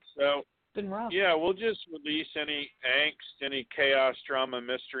walking. So it's been rough. Yeah, we'll just release any angst, any chaos, drama,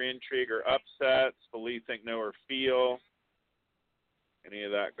 mystery, intrigue, or upsets, believe, think, know, or feel. Any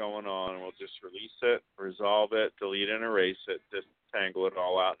of that going on, we'll just release it, resolve it, delete and erase it, disentangle it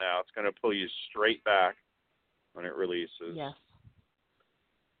all out now. It's going to pull you straight back when it releases. Yes.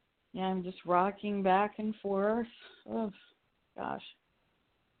 Yeah, I'm just rocking back and forth. Oh, gosh.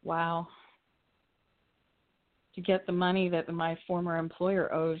 Wow. To get the money that my former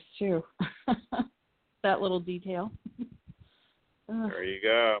employer owes, too. That little detail. There you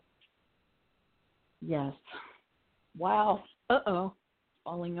go. Yes. Wow. Uh-oh.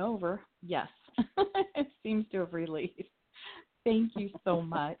 Falling over. Yes. It seems to have released. Thank you so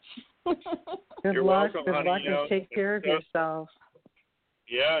much. Good luck. Welcome, Good honey. luck, and take care of yourself.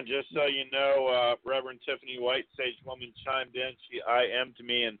 Yeah, just so you know, Reverend Tiffany White, Sage Woman, chimed in. She IM'd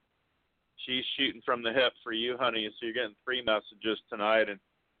me, and she's shooting from the hip for you, honey. So you're getting 3 messages tonight, and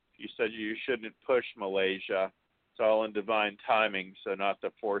she said you shouldn't push Malaysia. It's all in divine timing, so not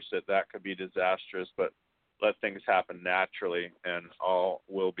to force it. That could be disastrous, but let things happen naturally, and all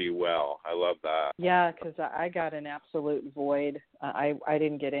will be well. I love that. Yeah, because I got an absolute void. I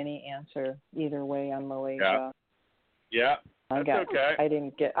didn't get any answer either way on Malaysia. Yeah, that's okay.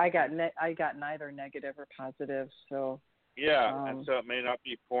 I got neither negative or positive. So. Yeah, and so it may not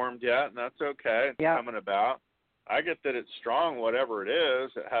be formed yet, and that's okay. It's coming about. I get that it's strong, whatever it is.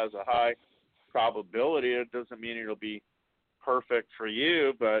 It has a high probability. It doesn't mean it'll be perfect for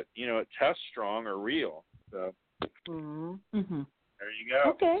you, but, it tests strong or real. So there you go.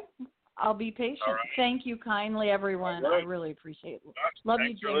 Okay. I'll be patient. All right. Thank you kindly, everyone. Right. I really appreciate it. Love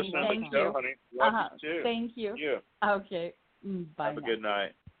Thanks you, for Jimmy. listening Thank to the you. show, honey. Love you, too. Thank you. Okay. Bye. Have a good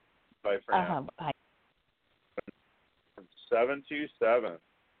night. Bye for now. Bye. 727.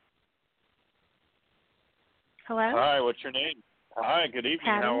 Hello? Hi, what's your name? Hi, good evening.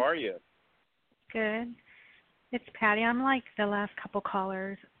 Patty. How are you? Good. It's Patty. I'm like the last couple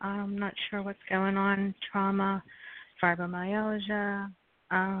callers. I'm not sure what's going on. Trauma, fibromyalgia,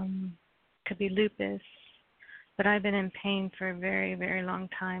 could be lupus. But I've been in pain for a very, very long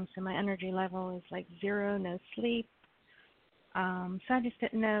time, so my energy level is like 0, no sleep. So I just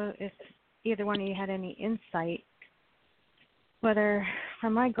didn't know if either one of you had any insight, whether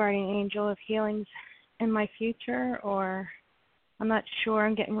from my guardian angel of healing's in my future, or I'm not sure.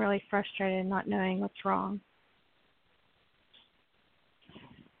 I'm getting really frustrated not knowing what's wrong.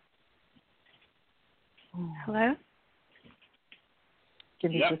 Hello?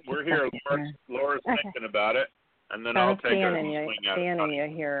 Yep, we're here. Laura's thinking about it, and then I'll take a swing at it. Scanning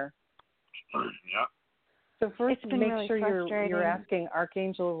you here. Yeah. So first, make really sure you're asking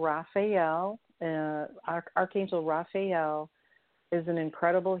Archangel Raphael. Archangel Raphael is an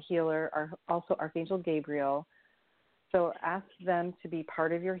incredible healer. Also, Archangel Gabriel. So ask them to be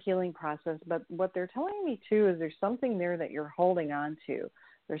part of your healing process. But what they're telling me too is there's something there that you're holding on to.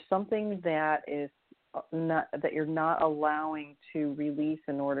 There's something that is that you're not allowing to release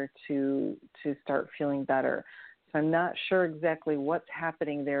in order to start feeling better. So I'm not sure exactly what's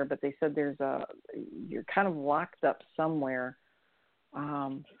happening there, but they said you're kind of locked up somewhere.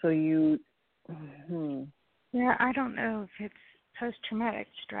 So you. Yeah, I don't know if it's post-traumatic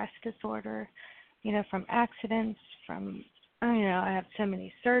stress disorder, from accidents, from, I have so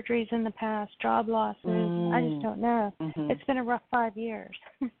many surgeries in the past, job losses. I just don't know. It's been a rough 5 years.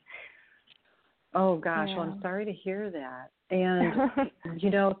 Oh, gosh. Well, I'm sorry to hear that. And,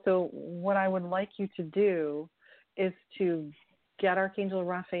 so what I would like you to do is to get Archangel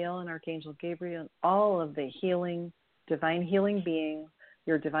Raphael and Archangel Gabriel, all of the divine healing beings,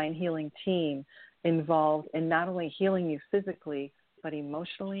 your divine healing team involved in not only healing you physically, but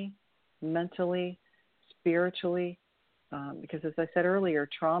emotionally, mentally, spiritually, because as I said earlier,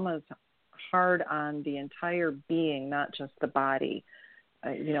 trauma is hard on the entire being, not just the body.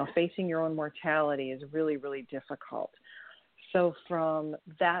 Facing your own mortality is really, really difficult. So from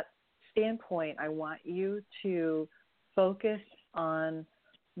that standpoint, I want you to focus on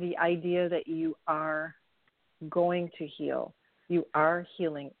the idea that you are going to heal. You are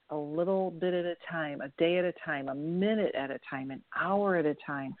healing a little bit at a time, a day at a time, a minute at a time, an hour at a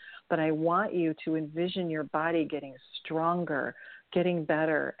time. But I want you to envision your body getting stronger, getting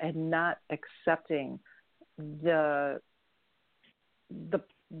better, and not accepting the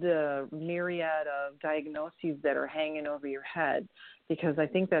myriad of diagnoses that are hanging over your head, because I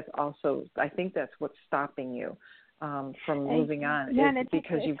think that's what's stopping you from moving on. Yeah, it's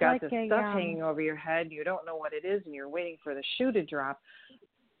because you've got like this a, stuff hanging over your head. You don't know what it is, and you're waiting for the shoe to drop.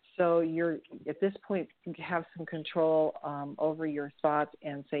 So you're at this point, you have some control over your thoughts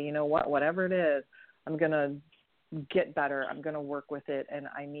and say, you know what, whatever it is, I'm going to get better. I'm going to work with it, and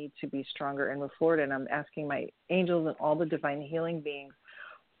I need to be stronger and move forward. And I'm asking my angels and all the divine healing beings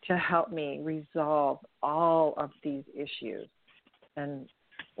to help me resolve all of these issues. And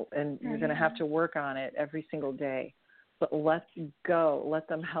you're going to have to work on it every single day. But let go. Let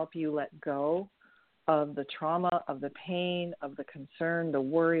them help you let go of the trauma, of the pain, of the concern, the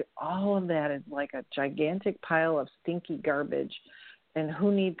worry. All of that is like a gigantic pile of stinky garbage. And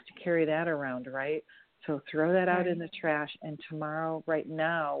who needs to carry that around, right? So throw that out in the trash. And tomorrow, right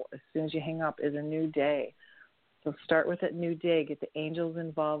now, as soon as you hang up, is a new day. So start with that new day. Get the angels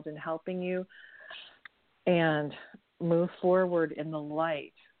involved in helping you. And move forward in the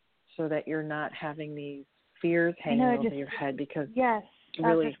light so that you're not having these fears hanging over your head, because yes, it's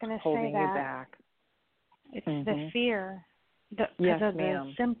really say holding you that. back. It's the fear because yes, of ma'am.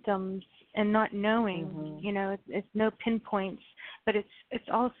 the symptoms and not knowing. You know, it's no pinpoints, but it's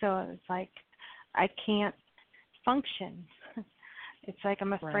also it's like I can't function. It's like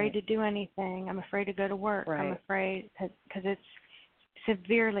I'm afraid to do anything. I'm afraid to go to work. I'm afraid because it's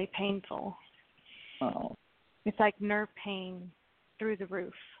severely painful. Oh. It's like nerve pain through the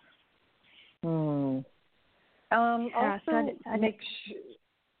roof. Also, I make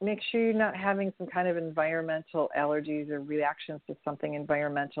sure you're not having some kind of environmental allergies or reactions to something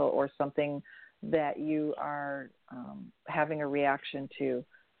environmental, or something that you are having a reaction to,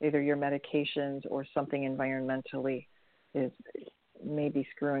 either your medications or something environmentally is maybe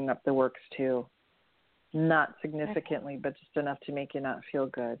screwing up the works too. Not significantly, but just enough to make you not feel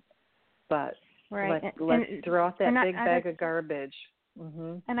good. But let's throw out that big bag of garbage.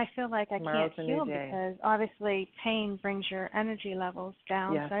 And I feel like Tomorrow's I can't heal because obviously pain brings your energy levels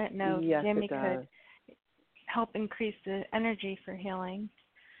down. Yes. So I didn't know if Jimmy could help increase the energy for healing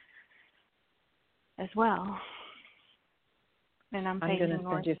as well. And I'm going to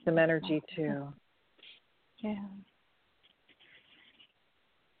send you some energy too. Yeah.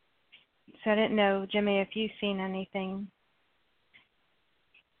 So I didn't know, Jimmy, if you've seen anything.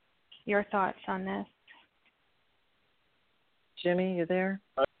 Your thoughts on this? Jimmy, you there?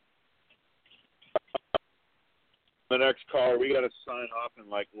 The next caller, we got to sign off in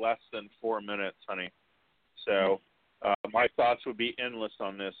like less than 4 minutes, honey. So my thoughts would be endless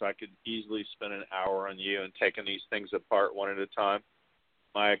on this. I could easily spend an hour on you and taking these things apart one at a time.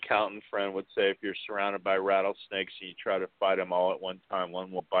 My accountant friend would say if you're surrounded by rattlesnakes and you try to fight them all at one time,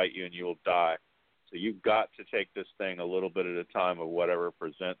 one will bite you and you will die. So you've got to take this thing a little bit at a time of whatever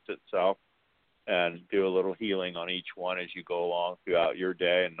presents itself, and do a little healing on each one as you go along throughout your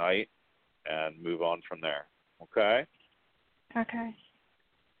day and night, and move on from there. Okay? Okay.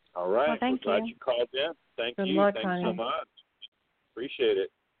 All right. Well, thank We're glad you. you called in. Thank Good you. luck, Thanks honey. so much. Appreciate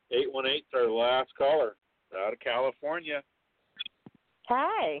it. 818 is our last caller out of California.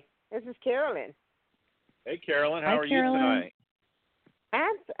 Hi, this is Carolyn. Hey, Carolyn. How Hi, are Carolyn. you tonight?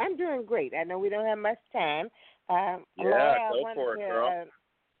 I'm doing great. I know we don't have much time. Yeah, Laura, go I for it, wanted girl.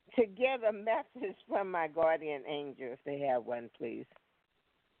 to give a message from my guardian angel, if they have one, please.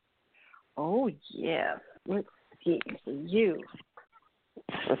 Oh, yes. Let's see. You,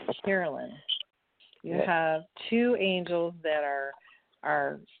 Carolyn, you have two angels that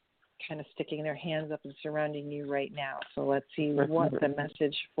are kind of sticking their hands up and surrounding you right now. So let's see what the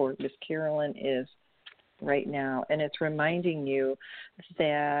message for Miss Carolyn is right now. And it's reminding you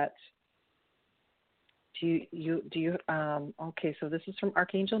that okay, so this is from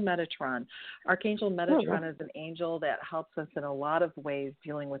Archangel Metatron. Archangel Metatron is an angel that helps us in a lot of ways,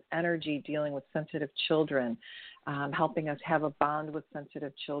 dealing with energy, dealing with sensitive children, helping us have a bond with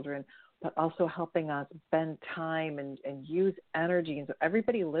sensitive children, but also helping us spend time and use energy. And so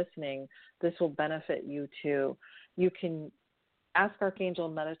everybody listening, this will benefit you too. You can ask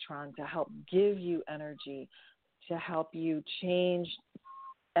Archangel Metatron to help give you energy, to help you change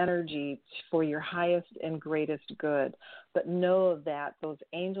energy for your highest and greatest good. But know that those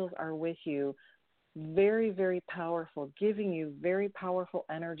angels are with you, very, very powerful, giving you very powerful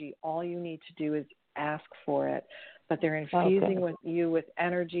energy. All you need to do is ask for it. but they're infusing you with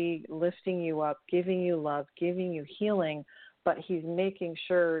energy, lifting you up, giving you love, giving you healing, but he's making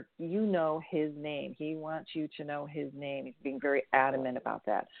sure you know his name. He wants you to know his name. He's being very adamant about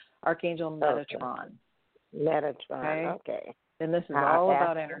that. Archangel Metatron. Metatron, okay. And this is all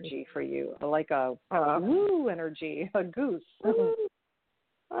about energy for you, like a woo energy, a goose.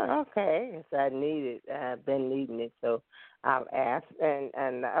 Okay, yes, I need it. I've been needing it, so I'll ask.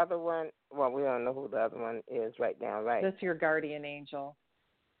 And the other one, well, we don't know who the other one is right now, right? That's your guardian angel.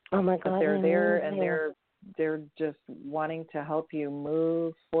 Oh my God! But they're there, and they're just wanting to help you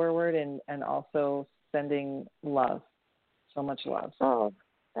move forward, and also sending love, so much love. Oh,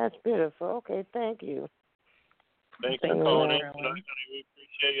 that's beautiful. Okay, thank you. Thanks for calling in tonight, honey. We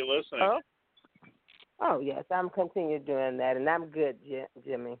appreciate you listening. Oh, yes, I'm continuing doing that, and I'm good,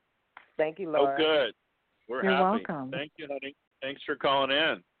 Jimmy. Thank you, Laura. Oh, good. You're happy. Welcome. Thank you, honey. Thanks for calling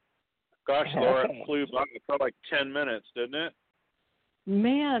in. Gosh, Laura, it flew by. It felt like 10 minutes, didn't it?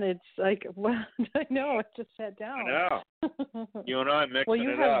 Man, it's like, well, I know. It just sat down. I know. You and I mixing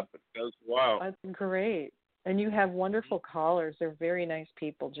it up. It goes wow. That's great. And you have wonderful callers. They're very nice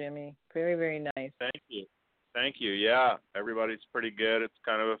people, Jimmy. Very, very nice. Thank you. Thank you. Yeah, everybody's pretty good. It's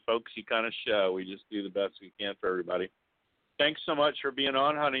kind of a folksy kind of show. We just do the best we can for everybody. Thanks so much for being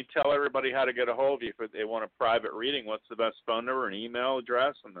on, honey. Tell everybody how to get a hold of you if they want a private reading. What's the best phone number and email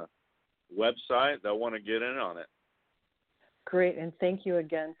address and the website? They'll want to get in on it. Great, and thank you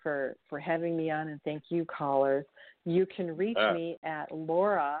again for having me on, and thank you, callers. You can reach me at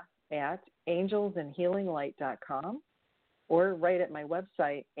Laura at angelsandhealinglight.com or right at my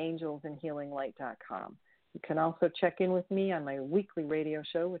website, angelsandhealinglight.com. You can also check in with me on my weekly radio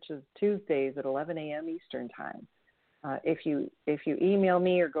show, which is Tuesdays at 11 a.m. Eastern Time. If you email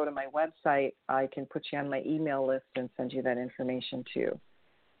me or go to my website, I can put you on my email list and send you that information too.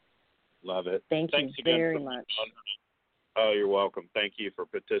 Love it. Thanks you very much. Oh, you're welcome. Thank you for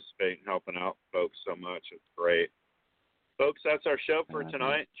participating and helping out folks so much. It's great. Folks, that's our show for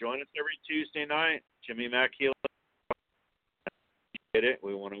tonight. Join us every Tuesday night. Jimmy Mack Healing.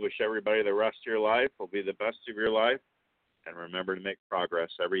 We want to wish everybody the rest of your life will be the best of your life. And remember to make progress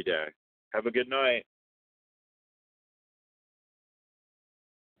every day. Have a good night.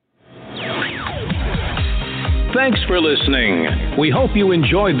 Thanks for listening. We hope you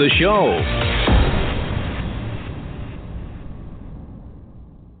enjoyed the show.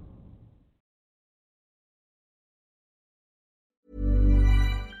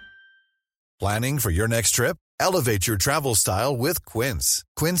 Planning for your next trip? Elevate your travel style with Quince.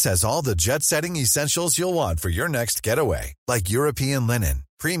 Quince has all the jet-setting essentials you'll want for your next getaway, like European linen,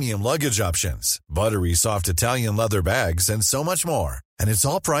 premium luggage options, buttery soft Italian leather bags, and so much more. And it's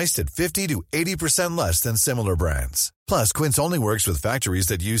all priced at 50 to 80% less than similar brands. Plus, Quince only works with factories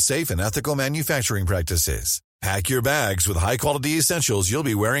that use safe and ethical manufacturing practices. Pack your bags with high-quality essentials you'll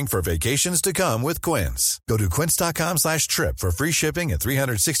be wearing for vacations to come with Quince. Go to quince.com/trip for free shipping and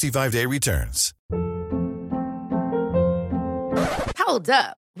 365-day returns. Hold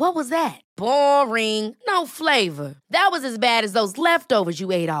up. What was that? Boring. No flavor. That was as bad as those leftovers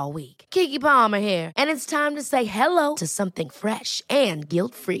you ate all week. Keke Palmer here. And it's time to say hello to something fresh and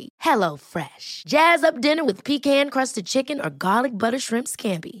guilt-free. HelloFresh. Jazz up dinner with pecan-crusted chicken or garlic butter shrimp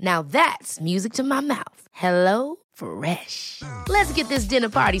scampi. Now that's music to my mouth. HelloFresh. Let's get this dinner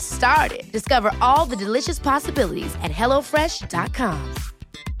party started. Discover all the delicious possibilities at HelloFresh.com.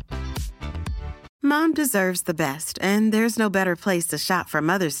 Mom deserves the best, and there's no better place to shop for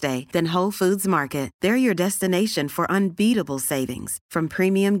Mother's Day than Whole Foods Market. They're your destination for unbeatable savings, from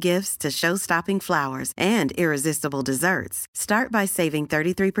premium gifts to show-stopping flowers and irresistible desserts. Start by saving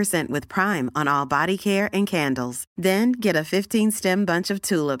 33% with Prime on all body care and candles. Then get a 15-stem bunch of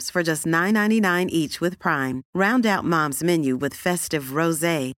tulips for just $9.99 each with Prime. Round out Mom's menu with festive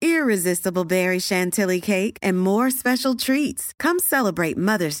rosé, irresistible berry chantilly cake, and more special treats. Come celebrate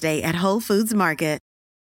Mother's Day at Whole Foods Market.